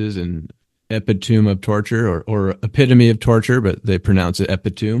Pieces, and Epitome of Torture, or Epitome of Torture, but they pronounce it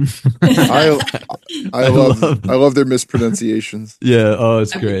Epitome. I love their mispronunciations. Yeah, oh,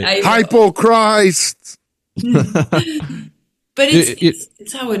 it's great. Hypo Christ. But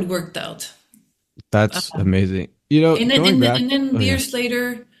it's how it worked out. That's amazing. You know, And then years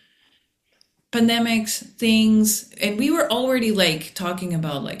later, pandemics, things, and we were already like talking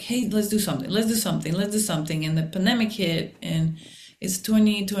about like, hey, let's do something. And the pandemic hit, and it's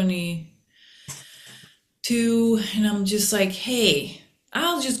 2022, and I'm just like, hey,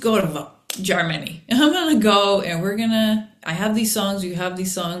 I'll just go to Germany. I'm gonna go, and I have these songs, you have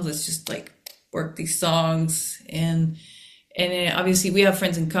these songs. Let's just like work these songs, and then obviously we have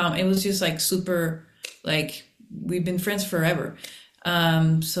friends in common. It was just like super, like we've been friends forever.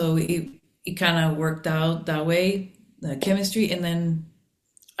 So it kind of worked out that way, the chemistry. And then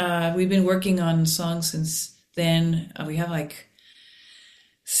we've been working on songs since then. We have like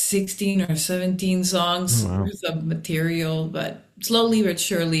 16 or 17 songs worth of material, but slowly but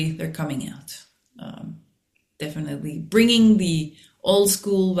surely they're coming out. Definitely bringing the old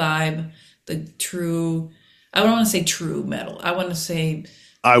school vibe, the true, I don't want to say true metal. I want to say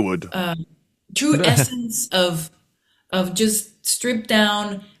I would. True essence of just stripped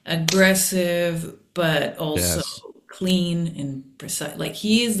down, aggressive, but also clean and precise. Like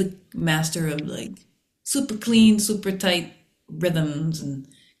he is the master of like super clean, super tight rhythms and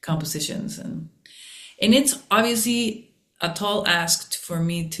compositions, and it's obviously a tall ask for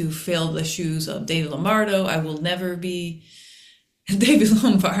me to fill the shoes of David Lombardo. I will never be David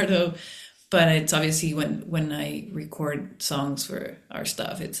Lombardo, but it's obviously when I record songs for our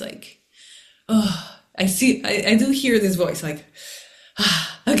stuff, it's like, oh, I do hear this voice like,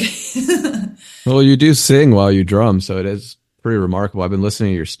 okay. Well, you do sing while you drum, so it is pretty remarkable. I've been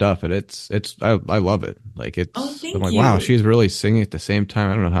listening to your stuff, and I love it. Like thank I'm like, you. wow, she's really singing at the same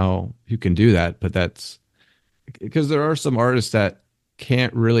time. I don't know how you can do that, but that's because there are some artists that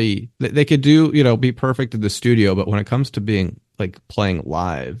can't really, they could do, be perfect in the studio, but when it comes to being like playing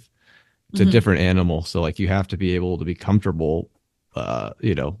live, it's a different animal. So like you have to be able to be comfortable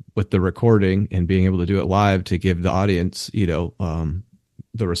with the recording and being able to do it live to give the audience,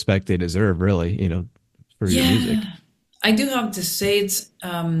 the respect they deserve, really, for your music. I do have to say it's,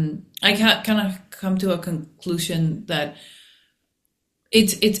 I kind of come to a conclusion that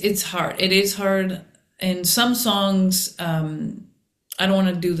it's hard. It is hard. And some songs, I don't want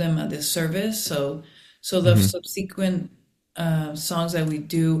to do them a disservice. So the subsequent songs that we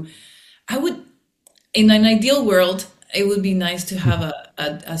do, I would, in an ideal world, it would be nice to have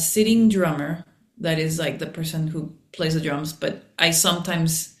a sitting drummer that is like the person who plays the drums, but I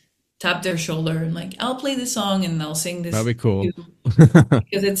sometimes tap their shoulder and like, I'll play this song and I'll sing this. That'd be cool.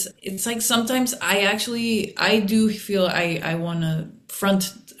 Because it's like sometimes I do feel I want to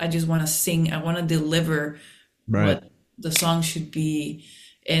front, I just want to sing, I want to deliver what the song should be,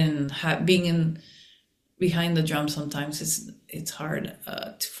 and being behind the drum sometimes it's hard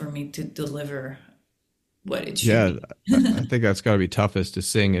for me to deliver what it should be. I think that's got to be toughest to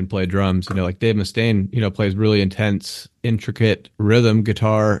sing and play drums. Like Dave Mustaine, plays really intense, intricate rhythm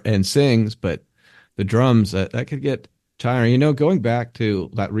guitar and sings, but the drums that could get tiring. Going back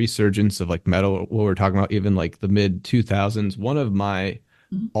to that resurgence of like metal, what we're talking about, even like the mid 2000s, one of my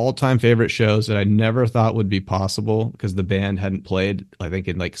all-time favorite shows that I never thought would be possible because the band hadn't played, I think,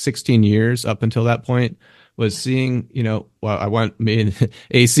 in like 16 years up until that point, was seeing, me and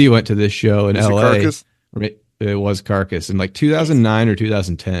AC went to this show in LA. It was Carcass in like 2009 or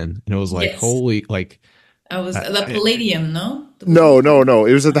 2010. And it was like, holy, like. I was at the Palladium, no? No.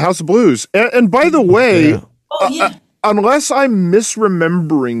 It was at the House of Blues. And by the way, unless I'm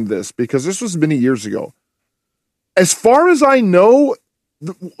misremembering this, because this was many years ago, as far as I know,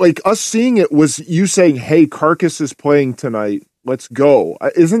 like us seeing it was you saying, hey, Carcass is playing tonight. Let's go.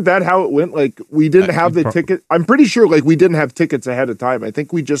 Isn't that how it went? Like we didn't have the ticket. I'm pretty sure like we didn't have tickets ahead of time. I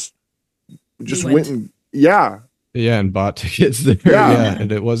think we just went and and bought tickets there. Yeah.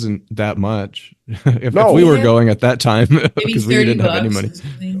 And it wasn't that much. if we were going at that time because we didn't have any money.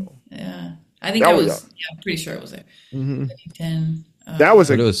 Yeah. I think I'm pretty sure it was there. 2010. That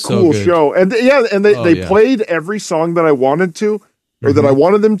was a cool show. And they played every song that I wanted to, or that I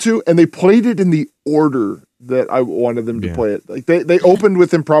wanted them to, and they played it in the order that I wanted them to play it. Like they opened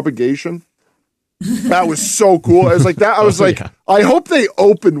with Impropagation, That was so cool. I was like that. I was like, I hope they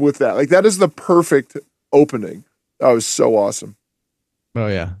open with that. Like that is the perfect opening. That was so awesome. Oh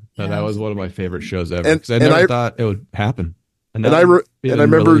yeah, no, that was one of my favorite shows ever And because I never thought it would happen. And I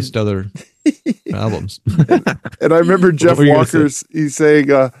remember released other albums. and I remember Jeff Walker's. He's saying,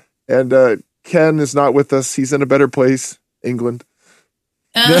 and Ken is not with us. He's in a better place, England.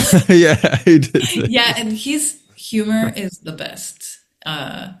 Yeah, he did. Yeah, and his humor is the best.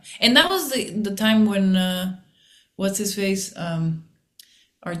 And that was the time when what's his face,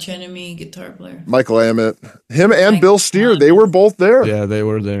 arch enemy guitar player Michael Amott, him and Bill Steer, they were both there. Yeah, they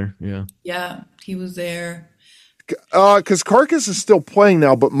were there. Yeah, he was there. Because Carcass is still playing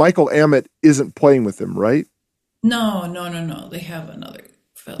now, but Michael Amott isn't playing with him, right? No. They have another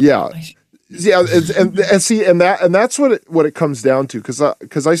fellow. Yeah, and that's what it comes down to.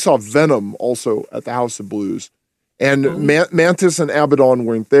 Because I saw Venom also at the House of Blues, and Mantis and Abaddon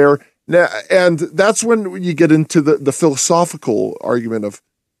weren't there. And that's when you get into the philosophical argument of,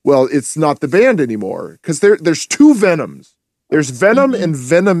 well, it's not the band anymore because there's two Venoms. There's Venom and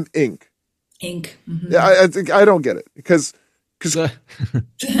Venom Inc. Mm-hmm. Yeah, I don't get it because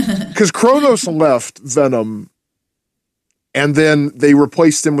Kronos left Venom, and then they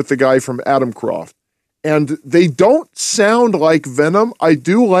replaced him with the guy from Adam Croft, and they don't sound like Venom. I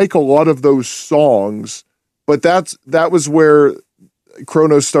do like a lot of those songs, but that was where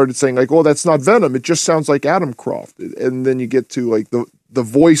Kronos started saying like, "Well, that's not Venom. It just sounds like Adam Croft." And then you get to like the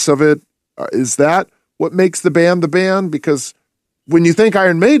voice of it. Is that what makes the band? Because when you think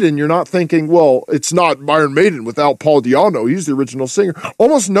Iron Maiden, you're not thinking, well, it's not Iron Maiden without Paul Di'Anno. He's the original singer.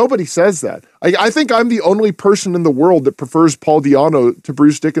 Almost nobody says that. I think I'm the only person in the world that prefers Paul Di'Anno to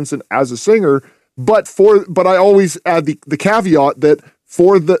Bruce Dickinson as a singer. But I always add the caveat that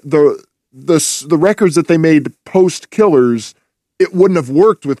for the records that they made post Killers, it wouldn't have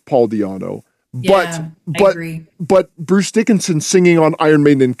worked with Paul Di'Anno. I agree. But Bruce Dickinson singing on Iron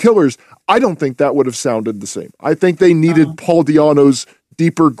Maiden and Killers, I don't think that would have sounded the same. I think they needed Paul Di'Anno's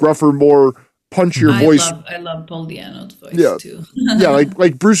deeper, gruffer, more punchier voice. I love Paul Di'Anno's voice too. Yeah,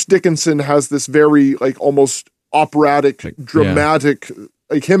 like Bruce Dickinson has this very like almost operatic, dramatic.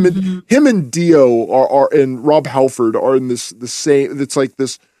 Like him and Dio are and Rob Halford are in the same. It's like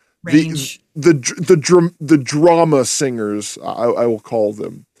this range. The drama singers, I will call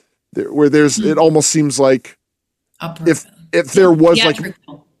them. Where it almost seems like if there was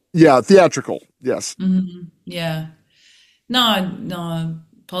theatrical. Theatrical, yes. Mm-hmm. Yeah. No,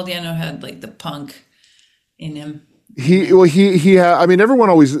 Paul Di'Anno had like the punk in him. He had, I mean, everyone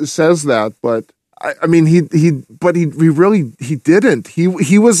always says that, but he didn't.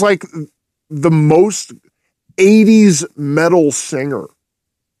 He was like the most 80s metal singer.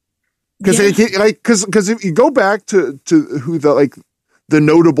 Because if you go back to who the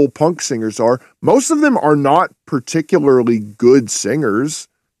notable punk singers are, most of them are not particularly good singers.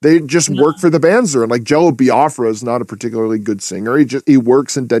 They just work for the bands they're in. Like Jello Biafra is not a particularly good singer. He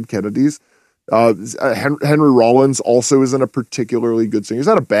works in Dead Kennedys. Henry Rollins also isn't a particularly good singer. He's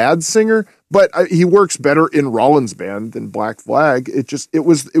not a bad singer, but he works better in Rollins' band than Black Flag. It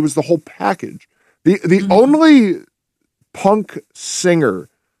was the whole package. The only punk singer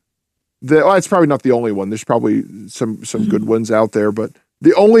it's probably not the only one. There's probably some good ones out there, but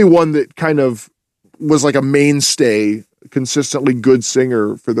the only one that kind of was like a mainstay, consistently good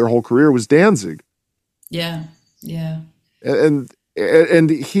singer for their whole career was Danzig. Yeah. And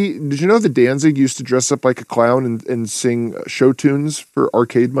he, did you know that Danzig used to dress up like a clown and sing show tunes for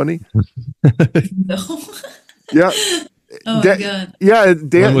arcade money? No. Yeah. Oh my God. Yeah.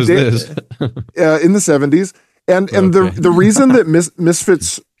 When was this? In the 70s. And the reason that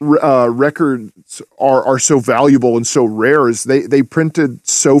Misfits records are so valuable and so rare is they printed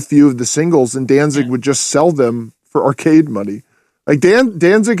so few of the singles, and Danzig would just sell them for arcade money. Like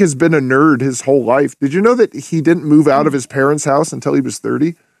Danzig has been a nerd his whole life. Did you know that he didn't move out of his parents' house until he was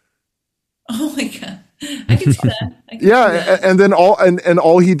 30? Oh my God. I can see that. And then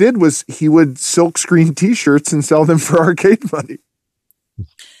all he did was he would silk screen T-shirts and sell them for arcade money.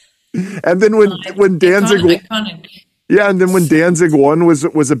 And then when Danzig iconic. Yeah, and then when Danzig 1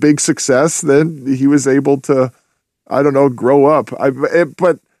 was a big success, then he was able to, I don't know, grow up.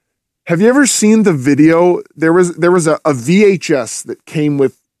 But have you ever seen the video? There was a VHS that came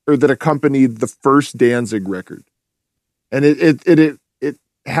with, or that accompanied the first Danzig record, and it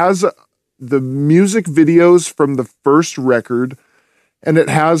has the music videos from the first record, and it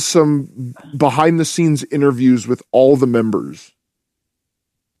has some behind the scenes interviews with all the members.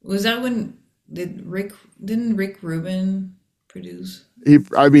 Was that when didn't Rick Rubin produce?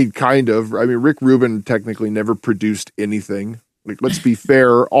 Kind of. Rick Rubin technically never produced anything. Like, let's be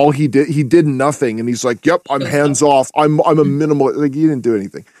fair. All he did nothing, and he's like, "Yep, I'm hands off. I'm a minimal." Like, he didn't do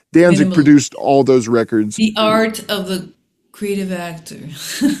anything. Danzig produced all those records. The art of the creative actor.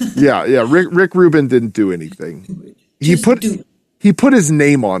 yeah. Rick Rubin didn't do anything. He put his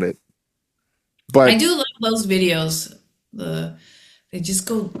name on it. But I do love those videos. They just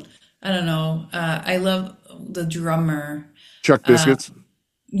go. I don't know. I love the drummer. Chuck Biscuits.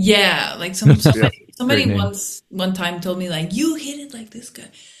 Yeah, like somebody one time told me like, you hit it like this guy.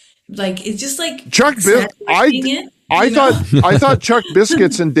 Like, it's just like Chuck Biscuits. I thought Chuck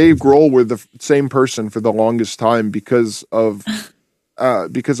Biscuits and Dave Grohl were the same person for the longest time because of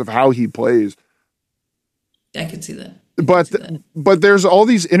how he plays. I could see that. But there's all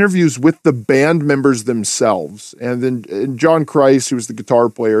these interviews with the band members themselves, and then John Christ, who was the guitar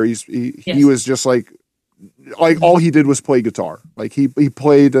player, he was just like all he did was play guitar. Like he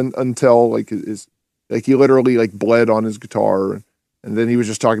played until like he literally like bled on his guitar, and then he was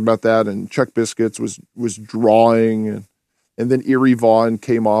just talking about that. And Chuck Biscuits was drawing, and then Erie Vaughn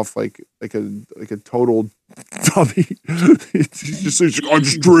came off like a total dummy. He's just I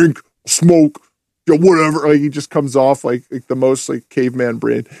just drink, smoke. Whatever, like he just comes off like the most like caveman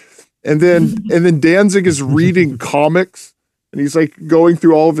brain, and then Danzig is reading comics, and he's like going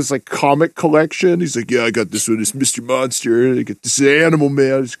through all of his like comic collection. He's like, yeah, I got this one, it's Mr. Monster. I got this Animal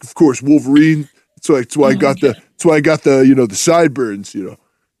Man, it's, of course, Wolverine. That's why I got the the sideburns.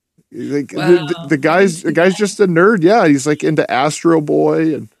 Like wow. the guy's just a nerd. Yeah, he's like into Astro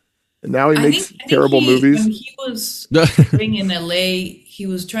Boy, and now he makes terrible movies. When he was living in LA. He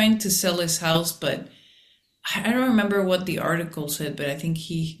was trying to sell his house, but I don't remember what the article said, but I think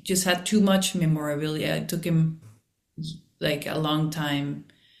he just had too much memorabilia. It took him like a long time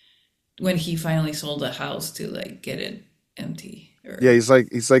when he finally sold the house to like get it empty. Yeah, he's like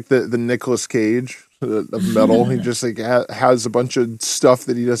the Nicolas Cage of metal. He just like has a bunch of stuff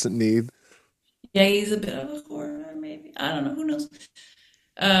that he doesn't need. Yeah, he's a bit of a hoarder, maybe. I don't know. Who knows?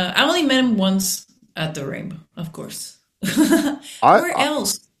 I only met him once at the Rainbow, of course. Where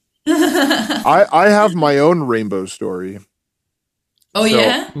else? I have my own Rainbow story. Oh, so,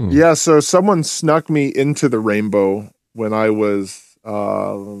 yeah? Yeah, so someone snuck me into the Rainbow when I was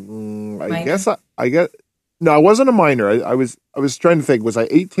I wasn't a minor. I was trying to think, was I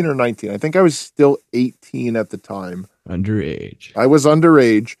 18 or 19? I think I was still 18 at the time. Underage. I was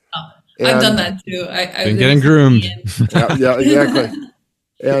underage. Oh, I've done that too. I've been getting groomed. Yeah, exactly.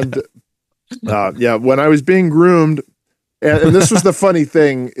 And when I was being groomed, and this was the funny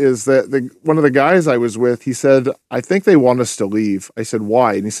thing, is that one of the guys I was with, he said, I think they want us to leave. I said,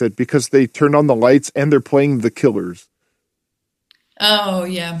 why? And he said, because they turned on the lights and they're playing The Killers. Oh,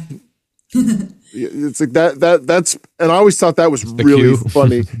 yeah. It's like that's, and I always thought that was really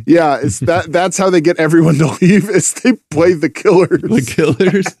funny. Yeah, it's that's how they get everyone to leave, is they play The Killers. The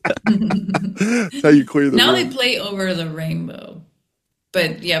Killers. That's how you clear the Now room. they play Over the Rainbow.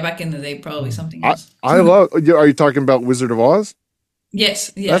 But yeah, back in the day, probably something else. I love. Are you talking about Wizard of Oz?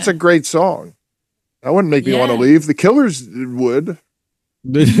 Yes. Yeah. That's a great song. That wouldn't make me want to leave. The Killers would.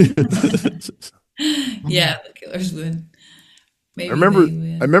 Yeah, The Killers would. Maybe I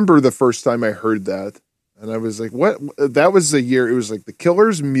remember the first time I heard that, and I was like, "What?" That was the year. It was like The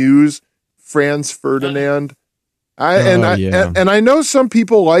Killers, Muse, Franz Ferdinand. And I know some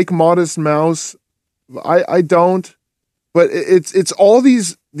people like Modest Mouse. I don't. But it's all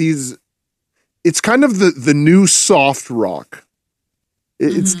these it's kind of the new soft rock.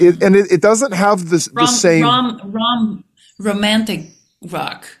 It doesn't have the same romantic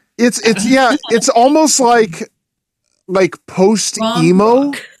rock. It's almost like post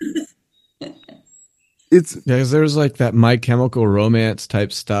emo. Because there's like that My Chemical Romance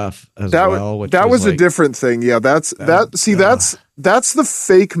type stuff as well. That was a different thing. Yeah, that's the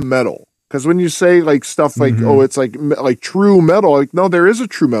fake metal. Because when you say like stuff like, oh, it's like true metal, like, no, there is a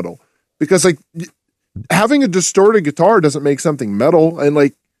true metal. Because like having a distorted guitar doesn't make something metal, and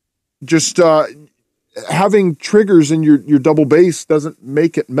like just having triggers in your double bass doesn't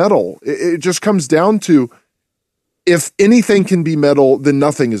make it metal. It just comes down to, if anything can be metal, then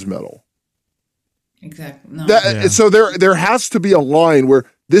nothing is metal. Exactly. No. So there has to be a line where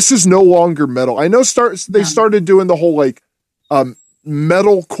this is no longer metal. I know they started doing the whole like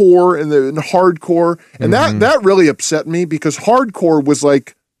metalcore and hardcore, and that really upset me, because hardcore was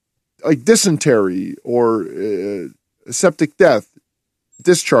like Dysentery or Septic Death,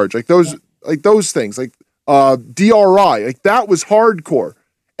 Discharge, like those things, like DRI, like that was hardcore.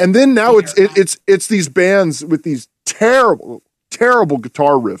 And then now it's these bands with these terrible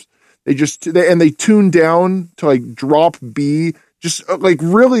guitar riffs. They tune down to like drop B, just like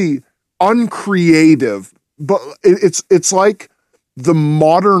really uncreative. But it's like the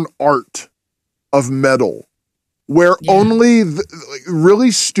modern art of metal, where Yeah. only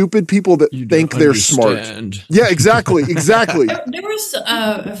really stupid people that think they're smart. Yeah, exactly. There was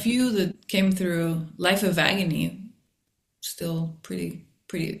a few that came through. Life of Agony, still pretty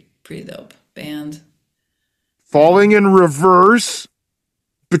dope band. Falling in Reverse,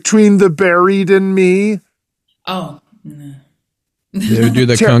 Between the Buried and Me. Oh, no. They would do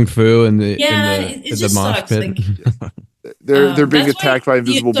the kung fu and the it the just mosh sucks. pit. Like, They're being that's why attacked by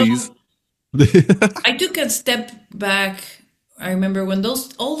invisible bees. I took a step back. I remember when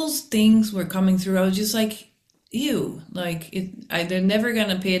all those things were coming through. I was just like, "Ew!" Like they're never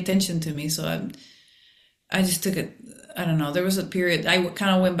gonna pay attention to me. So I just took it. I don't know. There was a period I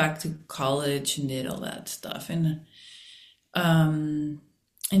kind of went back to college and did all that stuff, and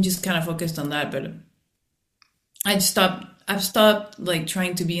just kind of focused on that. But I've stopped like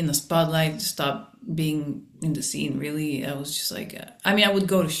trying to be in the spotlight. Stopped being in the scene. Really, I was just like, I mean, I would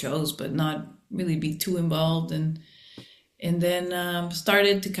go to shows, but not really be too involved. And then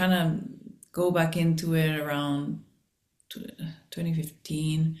started to kind of go back into it around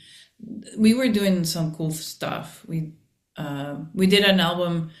 2015. We were doing some cool stuff. We did an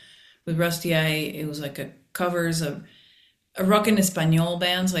album with Rusty Eye. It was like a covers of a rock and Espanol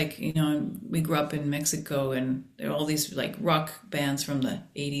bands. Like, you know, we grew up in Mexico, and there are all these like rock bands from the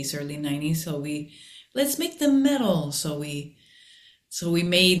 80s, early 90s. So let's make them metal. So we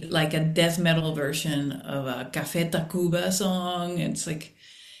made like a death metal version of a Café Tacuba song. It's like,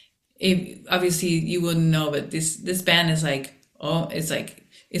 obviously you wouldn't know, but this band is like, it's like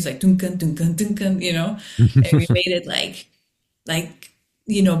dunkan dunkan dunkan, you know. And we made it like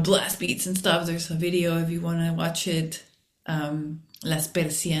you know, blast beats and stuff. There's a video if you want to watch it. Las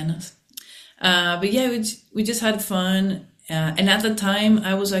Persianas. But yeah, we just had fun. And at the time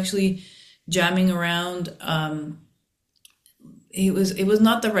I was actually jamming around. It was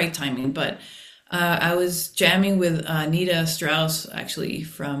not the right timing, but I was jamming with Nita Strauss, actually,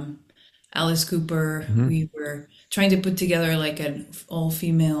 from Alice Cooper. Mm-hmm. We were trying to put together like an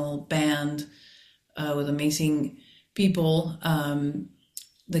all-female band with amazing people.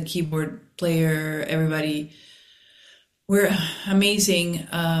 The keyboard player, everybody were amazing.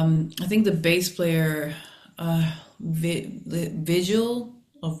 I think the bass player, Vigil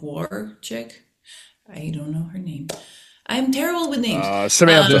of War chick, I don't know her name. I'm terrible with names.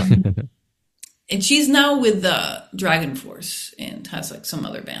 Samantha. And she's now with the Dragon Force and has like some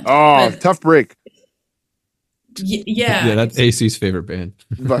other bands. Oh, Tough Break. Yeah, that's AC's favorite band.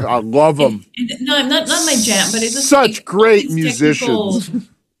 I love them. No, I'm not my jam, but it's such great musicians.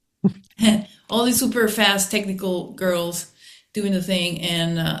 All these super fast technical girls doing the thing,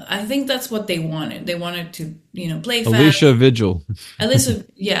 and I think that's what they wanted. They wanted to, you know, play fast. Alicia Vigil. Alicia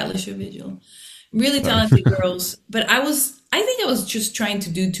Vigil. Really talented girls, but I think I was just trying to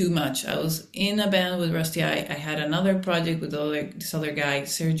do too much. I was in a band with Rusty Eye. I had another project with this other guy,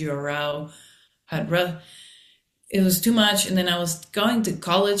 Sergio Rao. It was too much, and then I was going to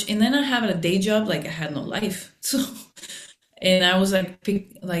college, and then I had a day job. Like, I had no life, so. And I was like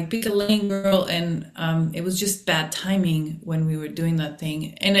pick a lane girl, and it was just bad timing when we were doing that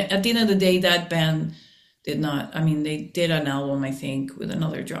thing. And at the end of the day, that band did not. I mean, they did an album, I think, with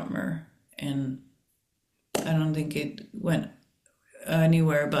another drummer, and I don't think it went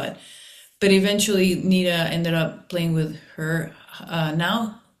anywhere. But eventually, Nita ended up playing with her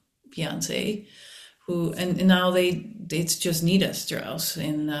now fiance, who and now it's just Nita Strauss,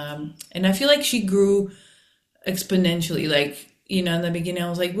 and I feel like she grew exponentially. Like, you know, in the beginning I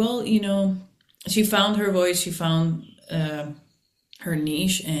was like, well, you know, she found her voice, she found her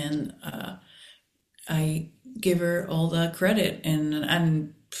niche, and I give her all the credit,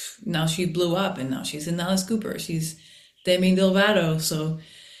 and now she blew up, and now she's in Alice Cooper, she's Demi Lovato. So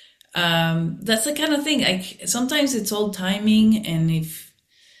that's the kind of thing, like, sometimes it's all timing, and if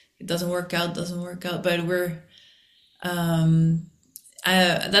it doesn't work out, but we're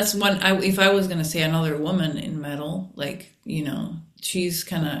that's one. If I was gonna say another woman in metal, like, you know, she's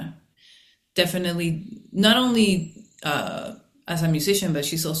kind of definitely not only as a musician, but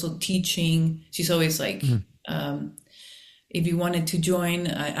she's also teaching. She's always like, if you wanted to join,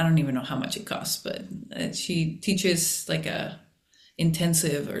 I don't even know how much it costs, but she teaches like a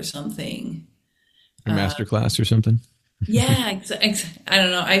intensive or something, a master class or something. Yeah, I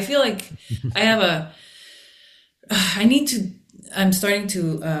don't know. I feel like I'm starting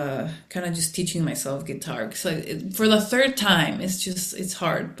to kind of just teaching myself guitar. So for the third time, it's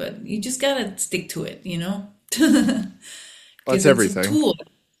hard, but you just gotta stick to it, you know? That's everything. It's a tool.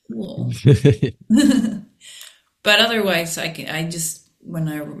 But otherwise, when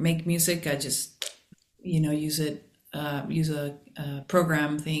I make music, I just, you know, use a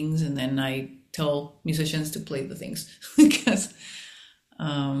program things, and then I tell musicians to play the things because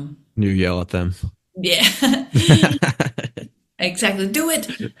you yell at them. Yeah, exactly. Do it.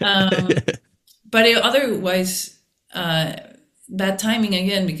 But otherwise, bad timing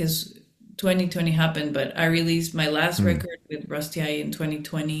again because 2020 happened. But I released my last record with Rusty Eye in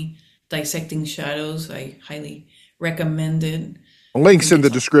 2020, Dissecting Shadows. I highly recommend it. Links in the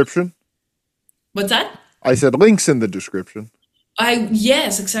description. What's that? I said links in the description.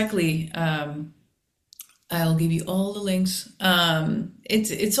 Yes, exactly. I'll give you all the links.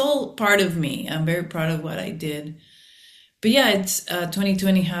 It's all part of me. I'm very proud of what I did. But yeah, it's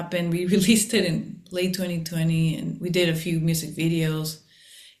 2020 happened. We released it in late 2020, and we did a few music videos.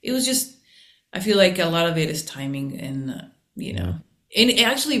 It was just, I feel like a lot of it is timing, and and it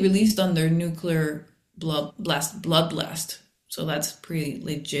actually released under Nuclear Blood Blast. So that's pretty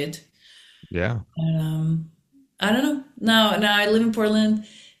legit. Yeah. And I don't know. Now I live in Portland,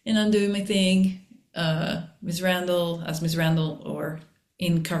 and I'm doing my thing. Miss Randall as Miss Randall, or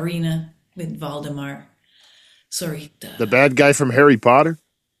in Karina with Valdemar. Sorry. The bad guy from Harry Potter?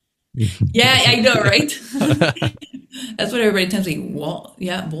 Yeah, I know, right? That's what everybody tells me.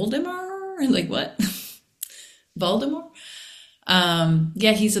 Voldemort? Like what? Voldemort?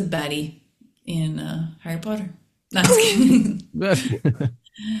 Yeah, he's a baddie in Harry Potter. Not kidding.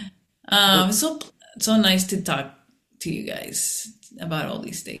 So nice to talk to you guys about all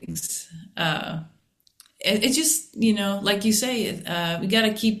these things. It's just, like you say, we got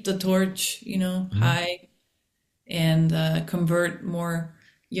to keep the torch, high, and convert more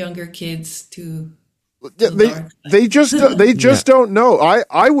younger kids to they just don't know.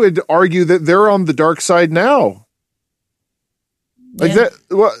 I would argue that they're on the dark side now. Like that,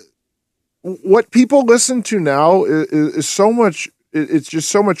 what people listen to now is so much. It's just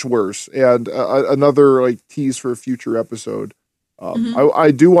so much worse. And another like tease for a future episode.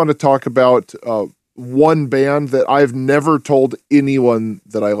 I do want to talk about one band that I've never told anyone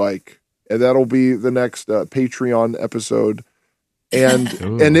that I like, and that'll be the next Patreon episode. And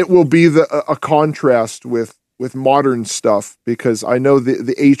and it will be a contrast with modern stuff, because I know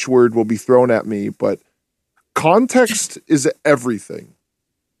the H word will be thrown at me, but context is everything.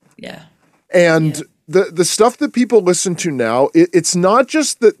 Yeah. And the stuff that people listen to now, it's not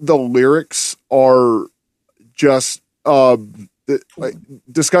just that the lyrics are just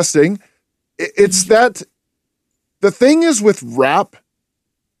disgusting. It's that the thing is with rap,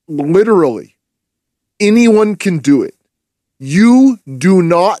 literally anyone can do it. You do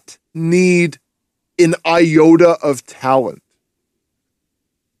not need an iota of talent.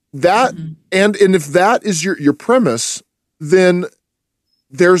 That and if that is your premise, then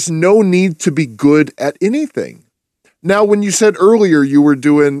there's no need to be good at anything. Now, when you said earlier you were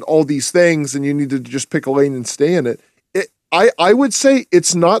doing all these things and you needed to just pick a lane and stay in it, I would say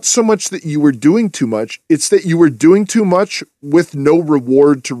it's not so much that you were doing too much, it's that you were doing too much with no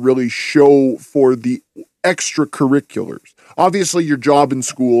reward to really show for the extracurriculars. Obviously, your job in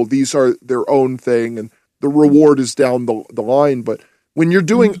school, these are their own thing, and the reward is down the line. But when you're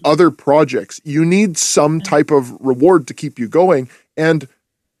doing other projects, you need some type of reward to keep you going. And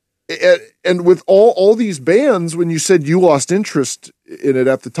with all these bands, when you said you lost interest in it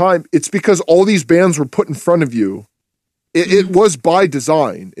at the time, it's because all these bands were put in front of you. It was by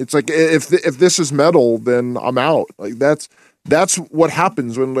design. It's like, if this is metal, then I'm out. Like that's what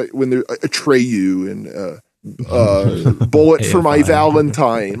happens when there's Atreyu and Bullet for My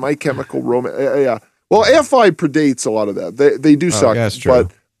Valentine, My Chemical Romance. Yeah. Well, AFI predates a lot of that. They do suck,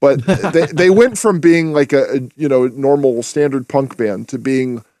 but they went from being like a normal standard punk band to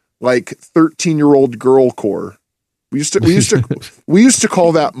being like 13-year-old girlcore. We used to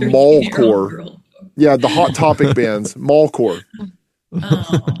call that mallcore. Yeah, the Hot Topic bands, mallcore. Oh,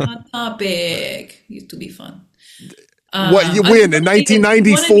 Hot Topic used to be fun. What you win in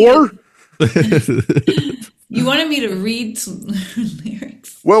 1994? You wanted me to read some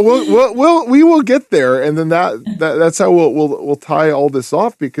lyrics. Well, we will get there, and then that's how we'll tie all this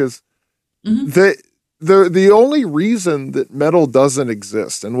off, because the only reason that metal doesn't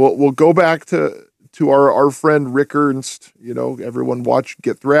exist, and we'll go back to our friend Rick Ernst. Everyone watched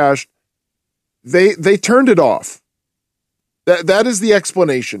Get Thrashed. They turned it off. That is the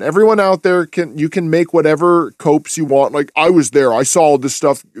explanation. Everyone out there you can make whatever copes you want. Like, I was there, I saw all this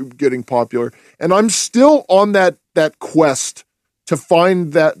stuff getting popular, and I'm still on that quest to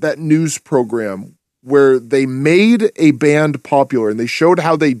find that news program where they made a band popular and they showed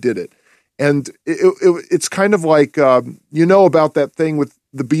how they did it. And it's kind of like about that thing with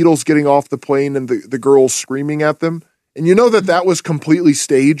the Beatles getting off the plane and the girls screaming at them, and that was completely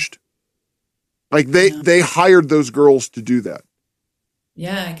staged. Like they hired those girls to do that.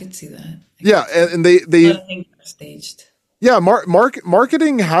 Yeah, I could see that. Yeah, and A lot of things are staged. Yeah,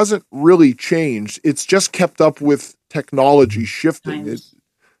 marketing hasn't really changed. It's just kept up with technology shifting.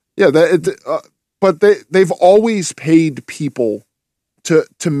 But they've always paid people to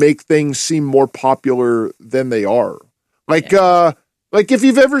make things seem more popular than they are. Like if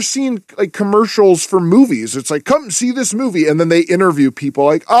you've ever seen like commercials for movies, it's like, come see this movie, and then they interview people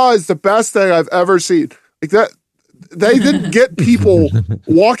like, oh, it's the best thing I've ever seen. Like that. They didn't get people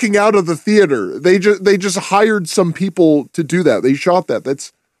walking out of the theater. They just hired some people to do that. They shot that.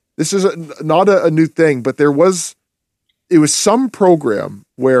 This is not a new thing, but it was some program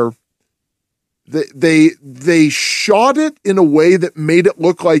where they shot it in a way that made it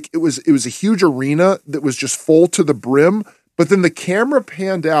look like it was a huge arena that was just full to the brim. But then the camera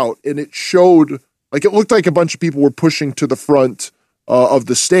panned out and it showed like it looked like a bunch of people were pushing to the front of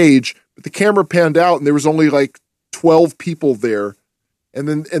the stage. But the camera panned out and there was only like 12 people there, and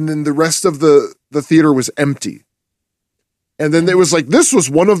then the rest of the theater was empty. And then it was like, this was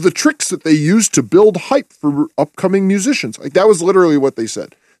one of the tricks that they used to build hype for upcoming musicians. Like that was literally what they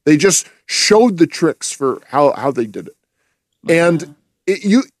said. They just showed the tricks for how they did it. And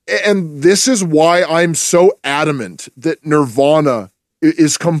and this is why I'm so adamant that Nirvana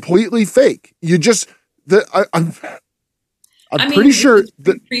is completely fake. I'm pretty sure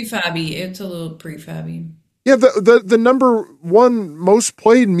that prefabby. It's a little prefabby. Yeah, the number one most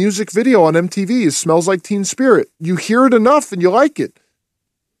played music video on MTV is "Smells Like Teen Spirit." You hear it enough and you like it.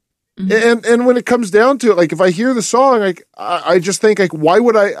 Mm-hmm. And when it comes down to it, like if I hear the song, like I just think like, why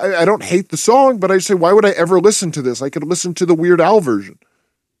would I don't hate the song, but I say, why would I ever listen to this? I could listen to the Weird Al version.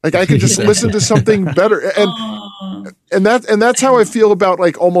 Like I could just listen to something better. And that's how I feel about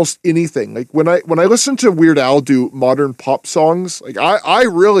like almost anything. Like when I listen to Weird Al do modern pop songs, like I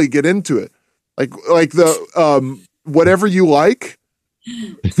really get into it. Like the Whatever You Like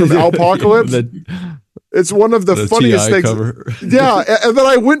from Alpocalypse. It's one of the funniest things. Cover. Yeah, and then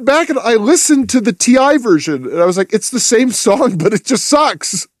I went back and I listened to the T.I. version, and I was like, it's the same song, but it just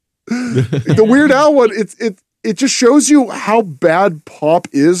sucks. The Weird Al one, it just shows you how bad pop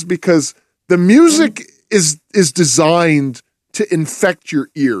is because the music is designed to infect your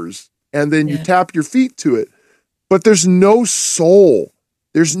ears, and then you tap your feet to it. But there's no soul.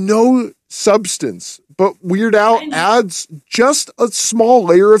 There's no substance. But Weird Al adds just a small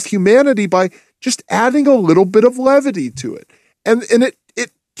layer of humanity by just adding a little bit of levity to it. And it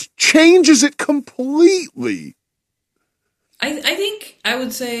changes it completely. I think I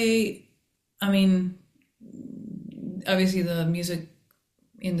would say, I mean, obviously the music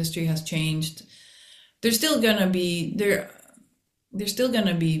industry has changed. There's still gonna be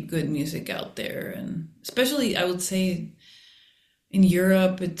good music out there, and especially I would say in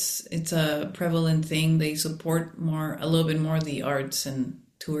Europe it's a prevalent thing. They support a little bit more the arts and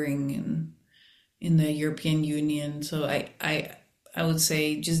touring and in the European Union. So I would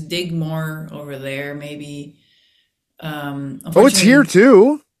say just dig more over there, maybe. It's here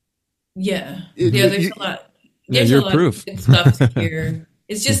too. Yeah. There's a lot. There's a lot proof. Of good stuff here.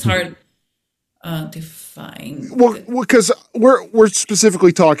 It's just hard to find. Well, because we're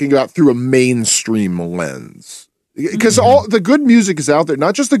specifically talking about through a mainstream lens. Because all the good music is out there,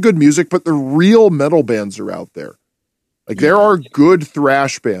 not just the good music, but the real metal bands are out there. Like there are good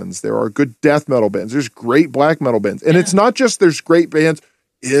thrash bands, there are good death metal bands, there's great black metal bands. And it's not just there's great bands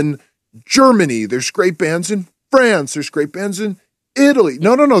in Germany, there's great bands in France, there's great bands in Italy.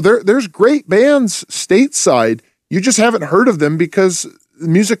 No. There's great bands stateside. You just haven't heard of them because the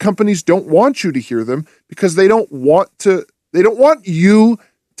music companies don't want you to hear them because they don't want you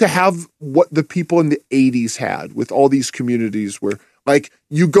to have what the people in the 80s had with all these communities where like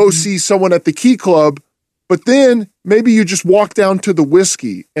you go see someone at the Key Club, but then maybe you just walk down to the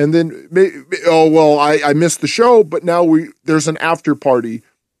Whiskey and then I missed the show, but now there's an after party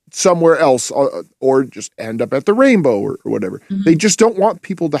somewhere else or just end up at the Rainbow or whatever. Mm-hmm. They just don't want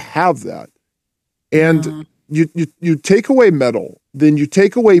people to have that. And you take away metal, then you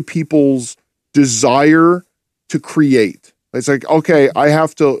take away people's desire to create. It's like, okay, I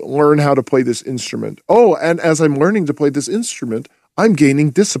have to learn how to play this instrument. Oh, and as I'm learning to play this instrument, I'm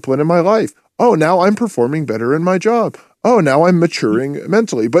gaining discipline in my life. Oh, now I'm performing better in my job. Oh, now I'm maturing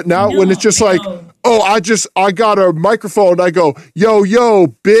mentally. But now when it's just like, I got a microphone. I go, yo,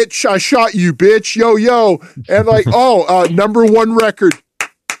 bitch, I shot you, bitch, yo. And like, number one record.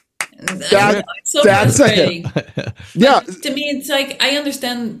 That's it. Yeah. To me, it's like, I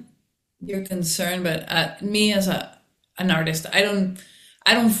understand your concern, but me as an artist, I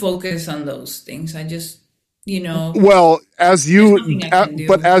don't focus on those things. I just, well, as you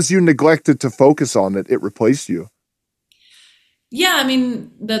neglected to focus on it, it replaced you. Yeah, I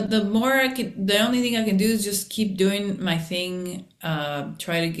mean, the more I could, the only thing I can do is just keep doing my thing,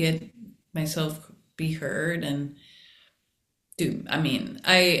 try to get myself be heard and do, I mean,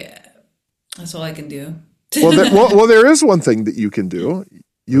 that's all I can do. Well, there is one thing that you can do. Oh,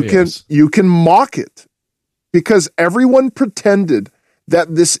 yes. You can mock it, because everyone pretended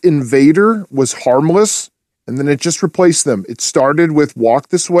that this invader was harmless, and then it just replaced them. It started with Walk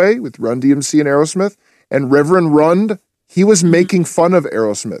This Way with Run DMC and Aerosmith, and Reverend Rund, he was making fun of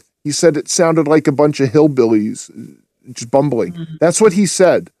Aerosmith. He said it sounded like a bunch of hillbillies just bumbling. That's what he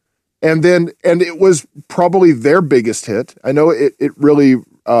said. And it was probably their biggest hit. I know it really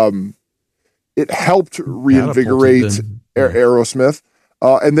it helped reinvigorate Aerosmith.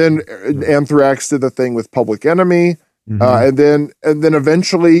 And then Anthrax did the thing with Public Enemy. And then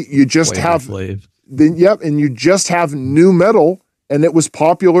eventually you just have and you just have new metal, and it was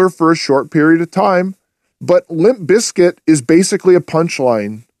popular for a short period of time. But Limp Bizkit is basically a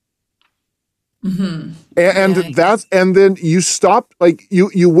punchline. And then you stopped, like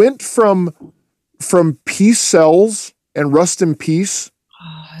you went from Peace Sells and Rust in Peace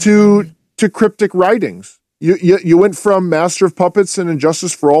to Cryptic Writings. You went from Master of Puppets and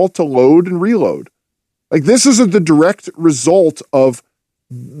Injustice for All to Load and Reload. Like, this is the direct result of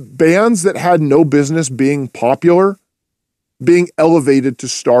bands that had no business being popular being elevated to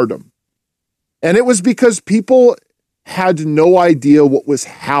stardom. And it was because people had no idea what was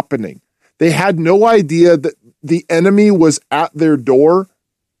happening. They had no idea that the enemy was at their door.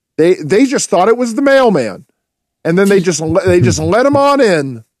 They just thought it was the mailman. And then they just let him on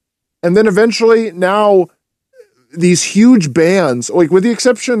in. And then eventually now these huge bands, like with the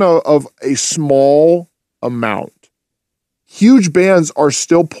exception of a small amount, huge bands are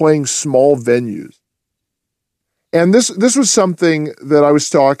still playing small venues. And this was something that I was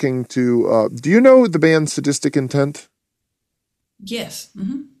talking to, do you know the band Sadistic Intent? Yes.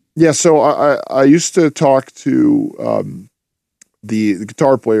 Mm-hmm. Yeah, so I used to talk to the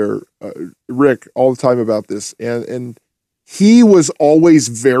guitar player, Rick, all the time about this. And he was always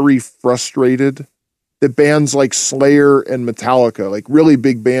very frustrated that bands like Slayer and Metallica, like really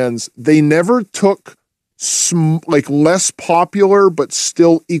big bands, they never took like less popular but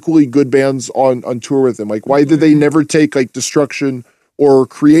still equally good bands on tour with them. Like, why did they never take like Destruction or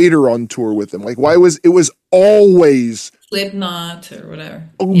Creator on tour with them? Like, why was it always Slipknot or whatever,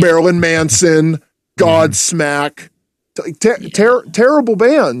 Marilyn Manson, Godsmack, terrible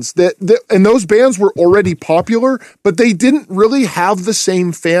bands that and those bands were already popular, but they didn't really have the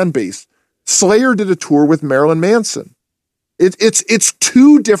same fan base. Slayer did a tour with Marilyn Manson. It's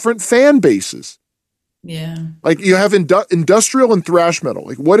two different fan bases. Yeah. Like, you have industrial and thrash metal.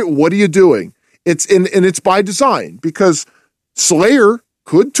 Like, what are you doing? And it's by design, because Slayer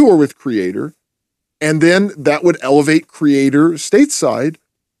could tour with Creator, and then that would elevate Creator stateside,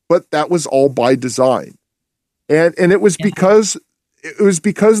 but that was all by design. And it was because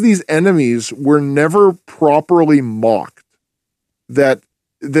these enemies were never properly mocked that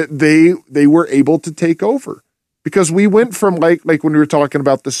they were able to take over. Because we went from like when we were talking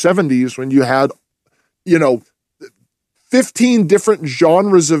about the 70s, when you had 15 different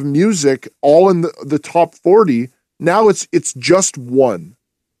genres of music all in the top 40. Now it's just one.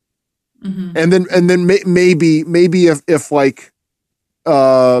 Mm-hmm. And then maybe if like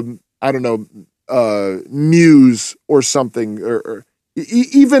I don't know, Muse or something, or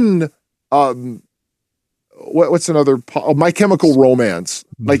even what's another, My Chemical Romance,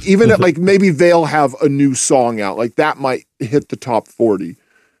 like even like maybe they'll have a new song out, like that might hit the top 40.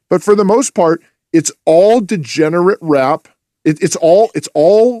 But for the most part, it's all degenerate rap. It's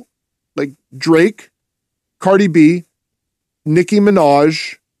all like Drake, Cardi B, Nicki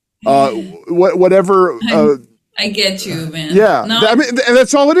Minaj, whatever. I get you, man. Yeah, no. I mean, and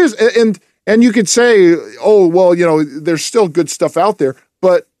that's all it is. And you could say, oh well, there's still good stuff out there,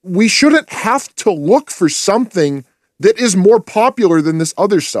 but we shouldn't have to look for something that is more popular than this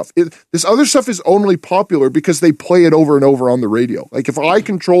other stuff. This other stuff is only popular because they play it over and over on the radio. Like, if I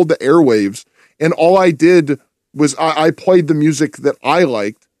controlled the airwaves and all I did was I played the music that I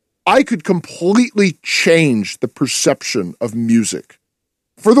liked, I could completely change the perception of music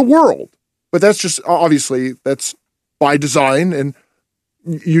for the world. But that's just, obviously, that's by design. And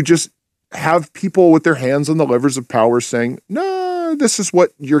you just have people with their hands on the levers of power saying, no, this is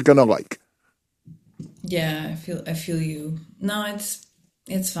what you're going to like. Yeah, I feel you. No,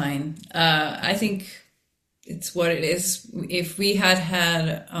 it's fine. I think it's what it is. If we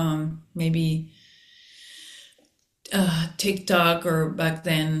had maybe TikTok, or back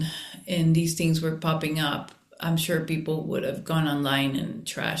then, and these things were popping up, I'm sure people would have gone online and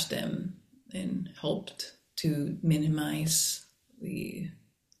trashed them and helped to minimize the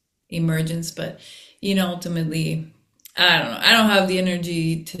emergence. But ultimately, I don't know. I don't have the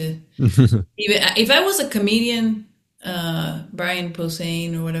energy to even if I was a comedian, Brian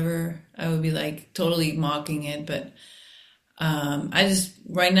Posehn or whatever, I would be like totally mocking it. But I just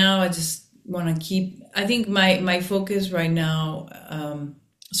right now I just want to keep. I think my focus right now.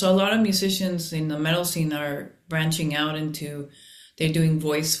 So a lot of musicians in the metal scene are branching out into. They're doing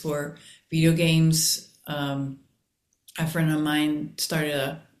voice for video games. A friend of mine started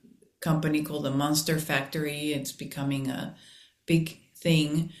a company called the Monster Factory. It's becoming a big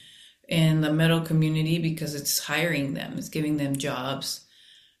thing in the metal community because it's hiring them, it's giving them jobs.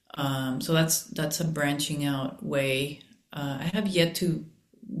 So that's a branching out way. I have yet to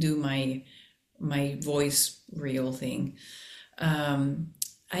do my voice reel thing.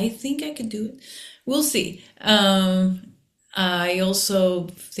 I think I could do it. We'll see. I also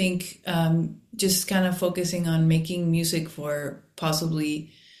think just kind of focusing on making music for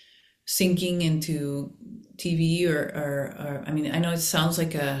possibly sinking into TV or I mean, I know it sounds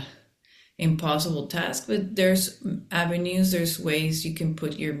like a impossible task, but there's avenues, there's ways you can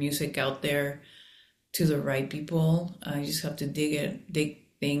put your music out there to the right people. You just have to dig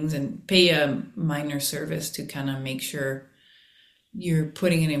things and pay a minor service to kind of make sure you're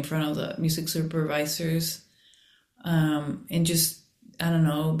putting it in front of the music supervisors, and just, I don't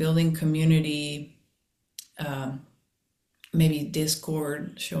know, building community, maybe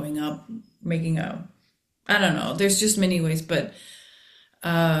Discord, showing up, I don't know. There's just many ways, but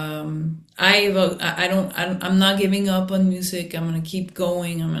I'm not giving up on music. I'm gonna keep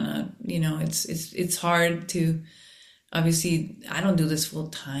going. I'm gonna, it's hard to, obviously, I don't do this full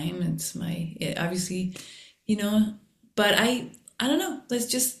time. Obviously, but I don't know. Let's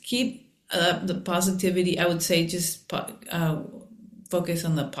just keep the positivity. I would say just focus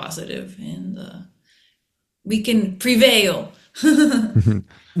on the positive, and we can prevail.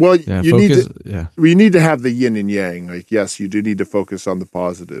 Well, Yeah, we need to have the yin and yang. Like, yes, you do need to focus on the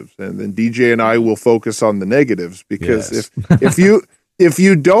positives, and then DJ and I will focus on the negatives, because if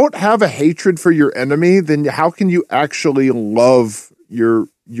you don't have a hatred for your enemy, then how can you actually love your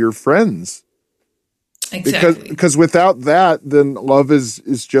friends? Exactly. Because without that, then love is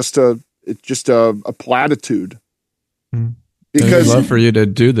just a platitude. Because I'd love for you to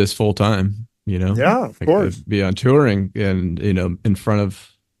do this full time. Yeah, of course. Be on touring and, in front of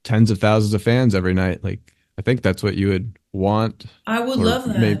tens of thousands of fans every night. Like, I think that's what you would want. I would love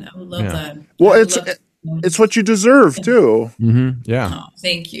that. I would love that. Well, it's what you deserve too. Mm-hmm. Yeah. Oh,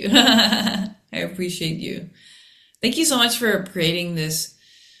 thank you. I appreciate you. Thank you so much for creating this,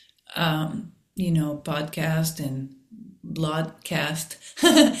 podcast and broadcast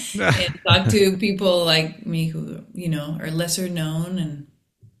and talk to people like me who, are lesser known, and,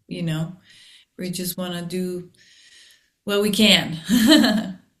 we just want to do what we can.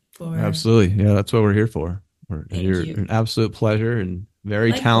 Absolutely. Yeah, that's what we're here for. You're you. an absolute pleasure and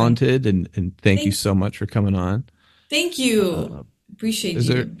very talented, and thank you so much for coming on. Thank you. Appreciate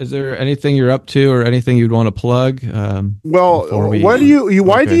you. Is there anything you're up to or anything you'd want to plug? Well, why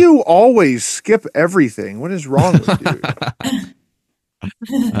do you always skip everything? What is wrong with you?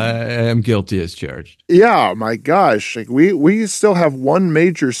 I am guilty as charged. Yeah, my gosh. Like, we still have one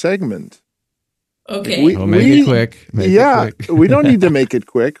major segment. Okay. Make it quick. We don't need to make it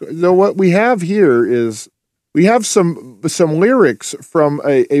quick. So what we have here is we have some lyrics from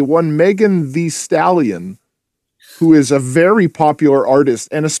a one Megan Thee Stallion, who is a very popular artist,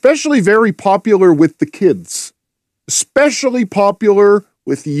 and especially very popular with the kids, especially popular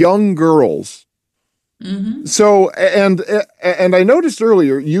with young girls. Mm-hmm. So, and I noticed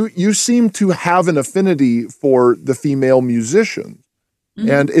earlier, you seem to have an affinity for the female musicians. Mm-hmm.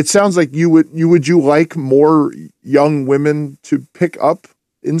 And it sounds like you like more young women to pick up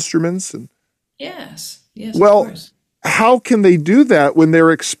instruments? And yes, well, of course. How can they do that when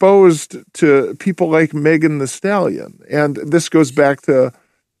they're exposed to people like Megan Thee Stallion? And this goes back to,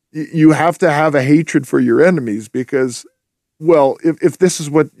 you have to have a hatred for your enemies, because, well, if this is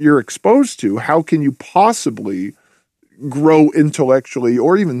what you're exposed to, how can you possibly grow intellectually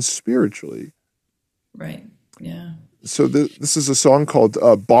or even spiritually? Right. Yeah. So this is a song called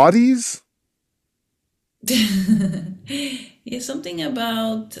Bodies? Yeah, something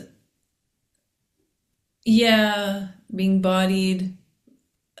about, being bodied.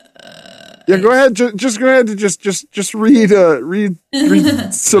 Go ahead. Just go ahead and just read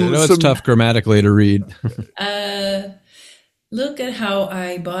some. I know it's tough grammatically to read. Look at how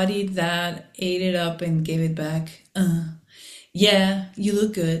I bodied that, ate it up, and gave it back. Yeah, you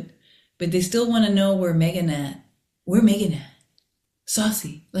look good, but they still want to know where Megan at. Where Megan at?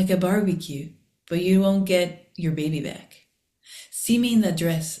 Saucy like a barbecue, but you won't get your baby back. see me in that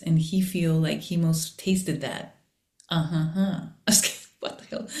dress, and he feel like he most tasted that. What the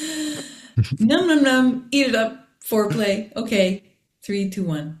hell? Num num num, eat it up. Foreplay. Okay, 3, 2,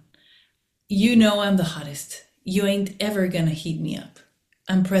 1. You know I'm the hottest. You ain't ever gonna heat me up.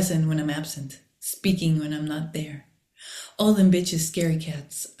 I'm present when I'm absent, speaking when I'm not there. All them bitches scary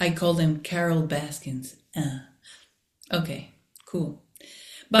cats. I call them Carol Baskins. Okay, cool.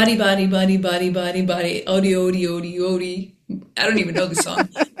 Body, body, body, body, body, body. Odie, odie, odie, odie. I don't even know the song.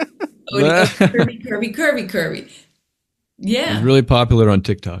 Odie, odie, curvy, curvy, curvy, curvy. Yeah. It's really popular on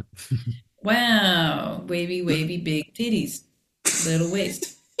TikTok. Wow. Wavy, wavy, big titties. Little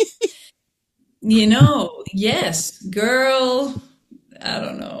waist. You know, yes, girl. I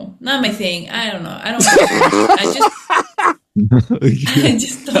don't know. Not my thing. I don't know. I don't I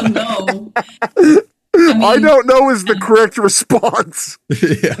just don't know. I don't know is the correct response.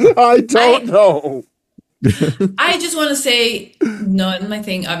 I don't know. I just want to say, not my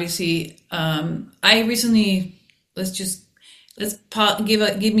thing, obviously. I recently, give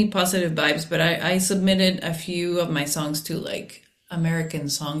me positive vibes, but I submitted a few of my songs to like American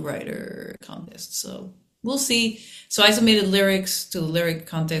Songwriter contest. So we'll see. So I submitted lyrics to the lyric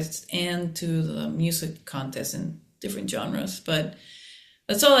contest and to the music contest in different genres, but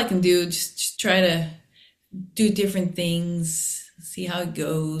that's all I can do. Just try to do different things, see how it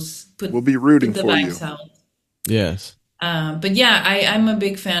goes. We'll be rooting for you. Out. Yes. But yeah, I'm a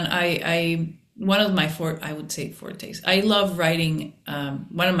big fan. I one of my fortes. I love writing.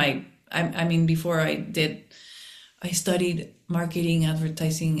 Before I studied marketing,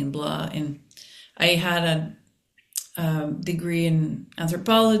 advertising, and blah, and I had a degree in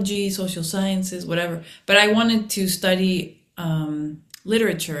anthropology, social sciences, whatever. But I wanted to study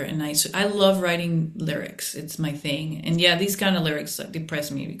literature, and I love writing lyrics. It's my thing. And yeah, these kind of lyrics depress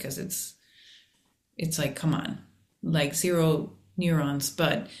me because it's like, come on, like zero neurons.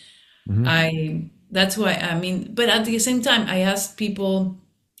 But that's why, but at the same time, I ask people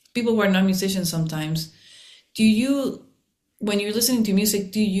who are not musicians sometimes, when you're listening to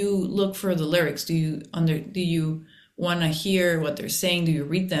music, do you look for the lyrics? Do you want to hear what they're saying? Do you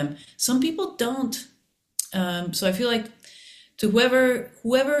read them? Some people don't. So I feel like to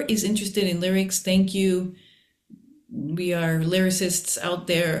whoever is interested in lyrics, thank you. We are lyricists out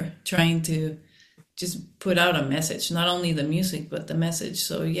there trying to just put out a message, not only the music, but the message.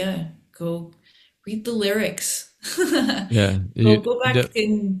 So yeah, go read the lyrics. Yeah. Go back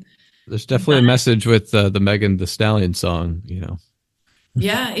in. There's definitely a message with the Megan Thee Stallion song,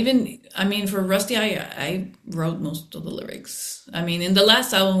 Yeah, for Rusty, I wrote most of the lyrics. In the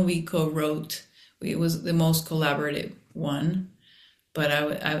last album we co-wrote, it was the most collaborative one. But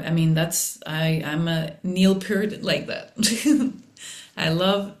I'm a Neil Peart like that. I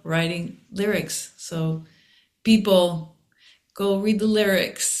love writing lyrics. So people, go read the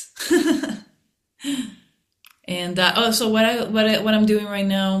lyrics. And so what I'm doing right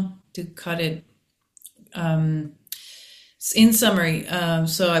now to cut it, in summary,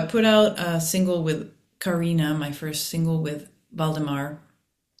 so I put out a single with Karina, my first single with Valdemar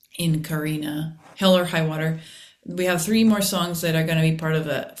in Karina, Hell or High Water. We have 3 more songs that are going to be part of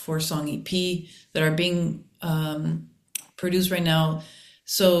a 4-song EP that are being produced right now.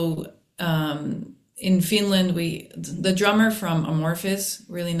 So in Finland, the drummer from Amorphis,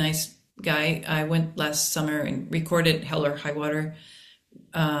 really nice guy. I went last summer and recorded Hell or High Water,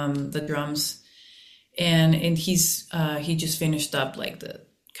 the drums, and he just finished up like the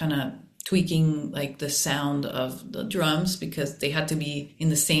kind of tweaking like the sound of the drums because they had to be in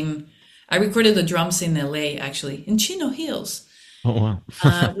the same. I recorded the drums in LA, actually, in Chino Hills. Oh,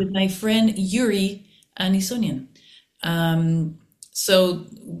 wow. With my friend Yuri Anisonian. So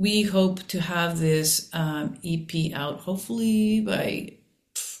we hope to have this EP out hopefully by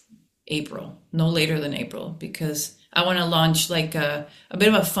April, no later than April, because I want to launch like a bit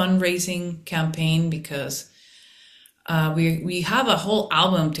of a fundraising campaign because we have a whole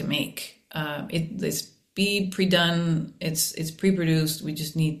album to make. It's pre-done, it's pre-produced. We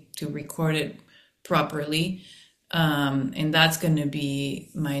just need to record it properly, and that's going to be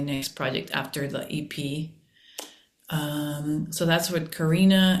my next project after the EP. So that's with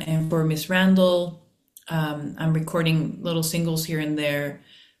Karina, and for Miss Randall, I'm recording little singles here and there.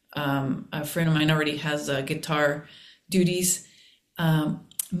 A friend of mine already has guitar duties.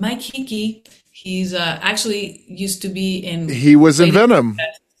 Mike Hickey, he's actually used to be in. He was in Venom.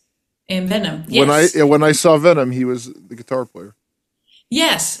 In Venom, yes. When I saw Venom, he was the guitar player.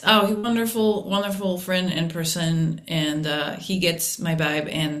 Yes. Oh, he's wonderful friend and person, and he gets my vibe.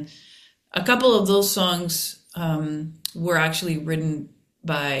 And a couple of those songs were actually written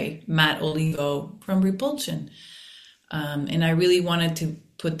by Matt Olivo from Repulsion. And I really wanted to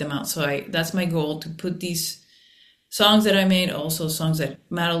put them out. So that's my goal, to put these songs that I made, also songs that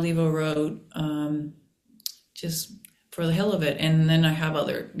Matt Olivo wrote, just for the hell of it. And then I have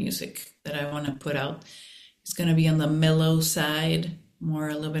other music that I want to put out. It's going to be on the mellow side, a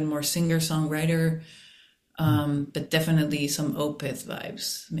little bit more singer-songwriter, but definitely some Opeth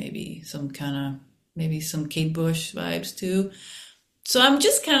vibes, maybe some Kate Bush vibes too. So I'm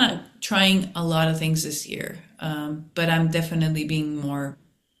just kind of trying a lot of things this year, but I'm definitely being more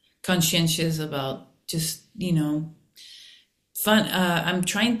conscientious about just, fun. I'm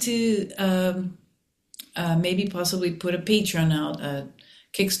trying to maybe possibly put a Patreon out, a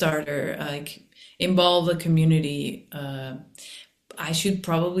Kickstarter, like involve the community. I should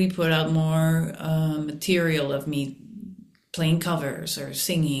probably put out more material of me playing covers or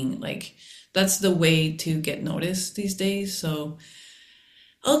singing. Like, that's the way to get noticed these days. So,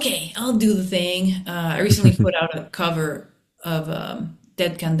 okay, I'll do the thing. I recently put out a cover of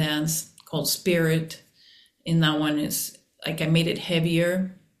Dead Can Dance called Spirit. And that one is, like, I made it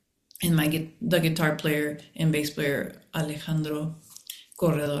heavier. And the guitar player and bass player, Alejandro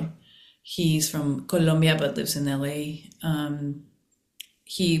Corredor, he's from Colombia but lives in LA.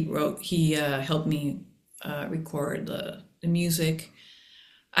 He helped me record the music.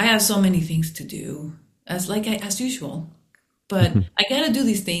 I have so many things to do, as usual, but I gotta do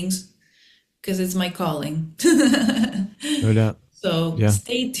these things because it's my calling. No doubt. So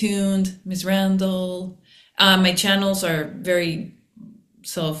Stay tuned, Miss Randall. My channels are very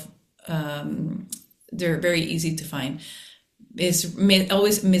they're very easy to find. It's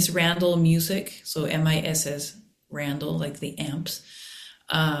always Miss Randall Music, so MISS Randall, like the amps,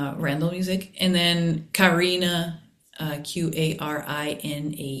 Randall Music, and then Karina, QARINAH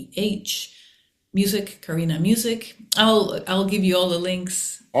Music, Karina Music. I'll give you all the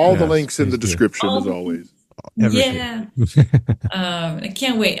links. All the links in the description, as always. Everything. Yeah. I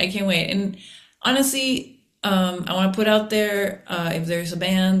can't wait. And honestly, I want to put out there, if there's a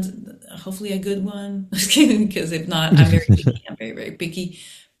band, hopefully a good one, because if not, I'm very picky. I'm very, very picky.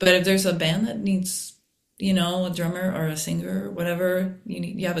 But if there's a band that needs, a drummer or a singer or whatever,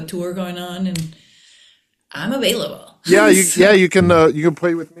 you have a tour going on, and I'm available. Yeah, you can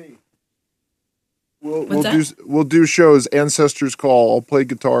play with me. We'll do shows. Ancestors Call. I'll play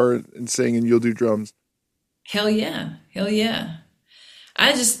guitar and sing, and you'll do drums. Hell yeah.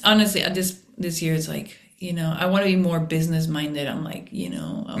 I just honestly, this year it's like, I want to be more business minded. I'm like, I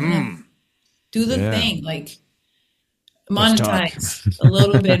want to do the thing, like monetize a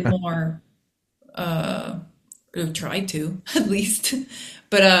little bit more, or try to at least.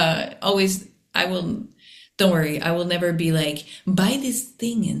 But always, don't worry, I will never be like, buy this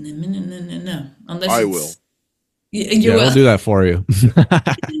thing and no. Unless I will. You will. We'll do that for you.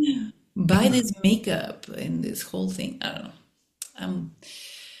 Buy this makeup and this whole thing. I don't know.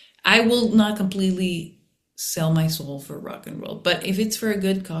 I will not completely sell my soul for rock and roll, but if it's for a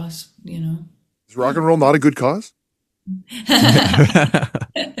good cause, Is rock and roll not a good cause?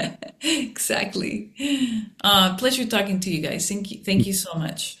 Exactly. Pleasure talking to you guys. Thank you so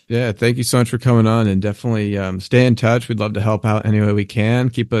much. Yeah, thank you so much for coming on, and definitely stay in touch. We'd love to help out any way we can.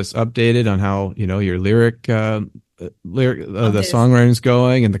 Keep us updated on how your lyric the songwriting's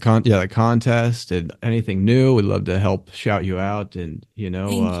going, and the contest, and anything new. We'd love to help shout you out, and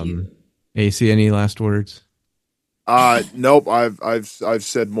Thank you. AC, any last words? Nope. I've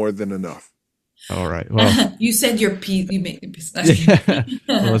said more than enough. All right. Well, you said your piece. You made your piece.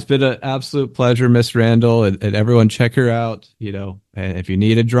 Well, it's been an absolute pleasure, Miss Randall, and everyone check her out. And if you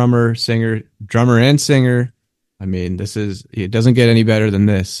need a drummer and singer, I mean, it doesn't get any better than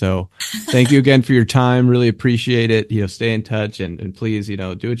this. So thank you again for your time. Really appreciate it. Stay in touch, and please,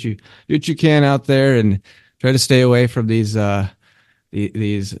 do what you can out there, and try to stay away from these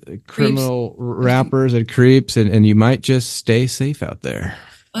criminal rappers and creeps, and you might just stay safe out there.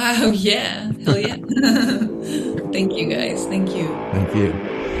 Wow, yeah. Hell yeah. Thank you, guys. Thank you. Thank you.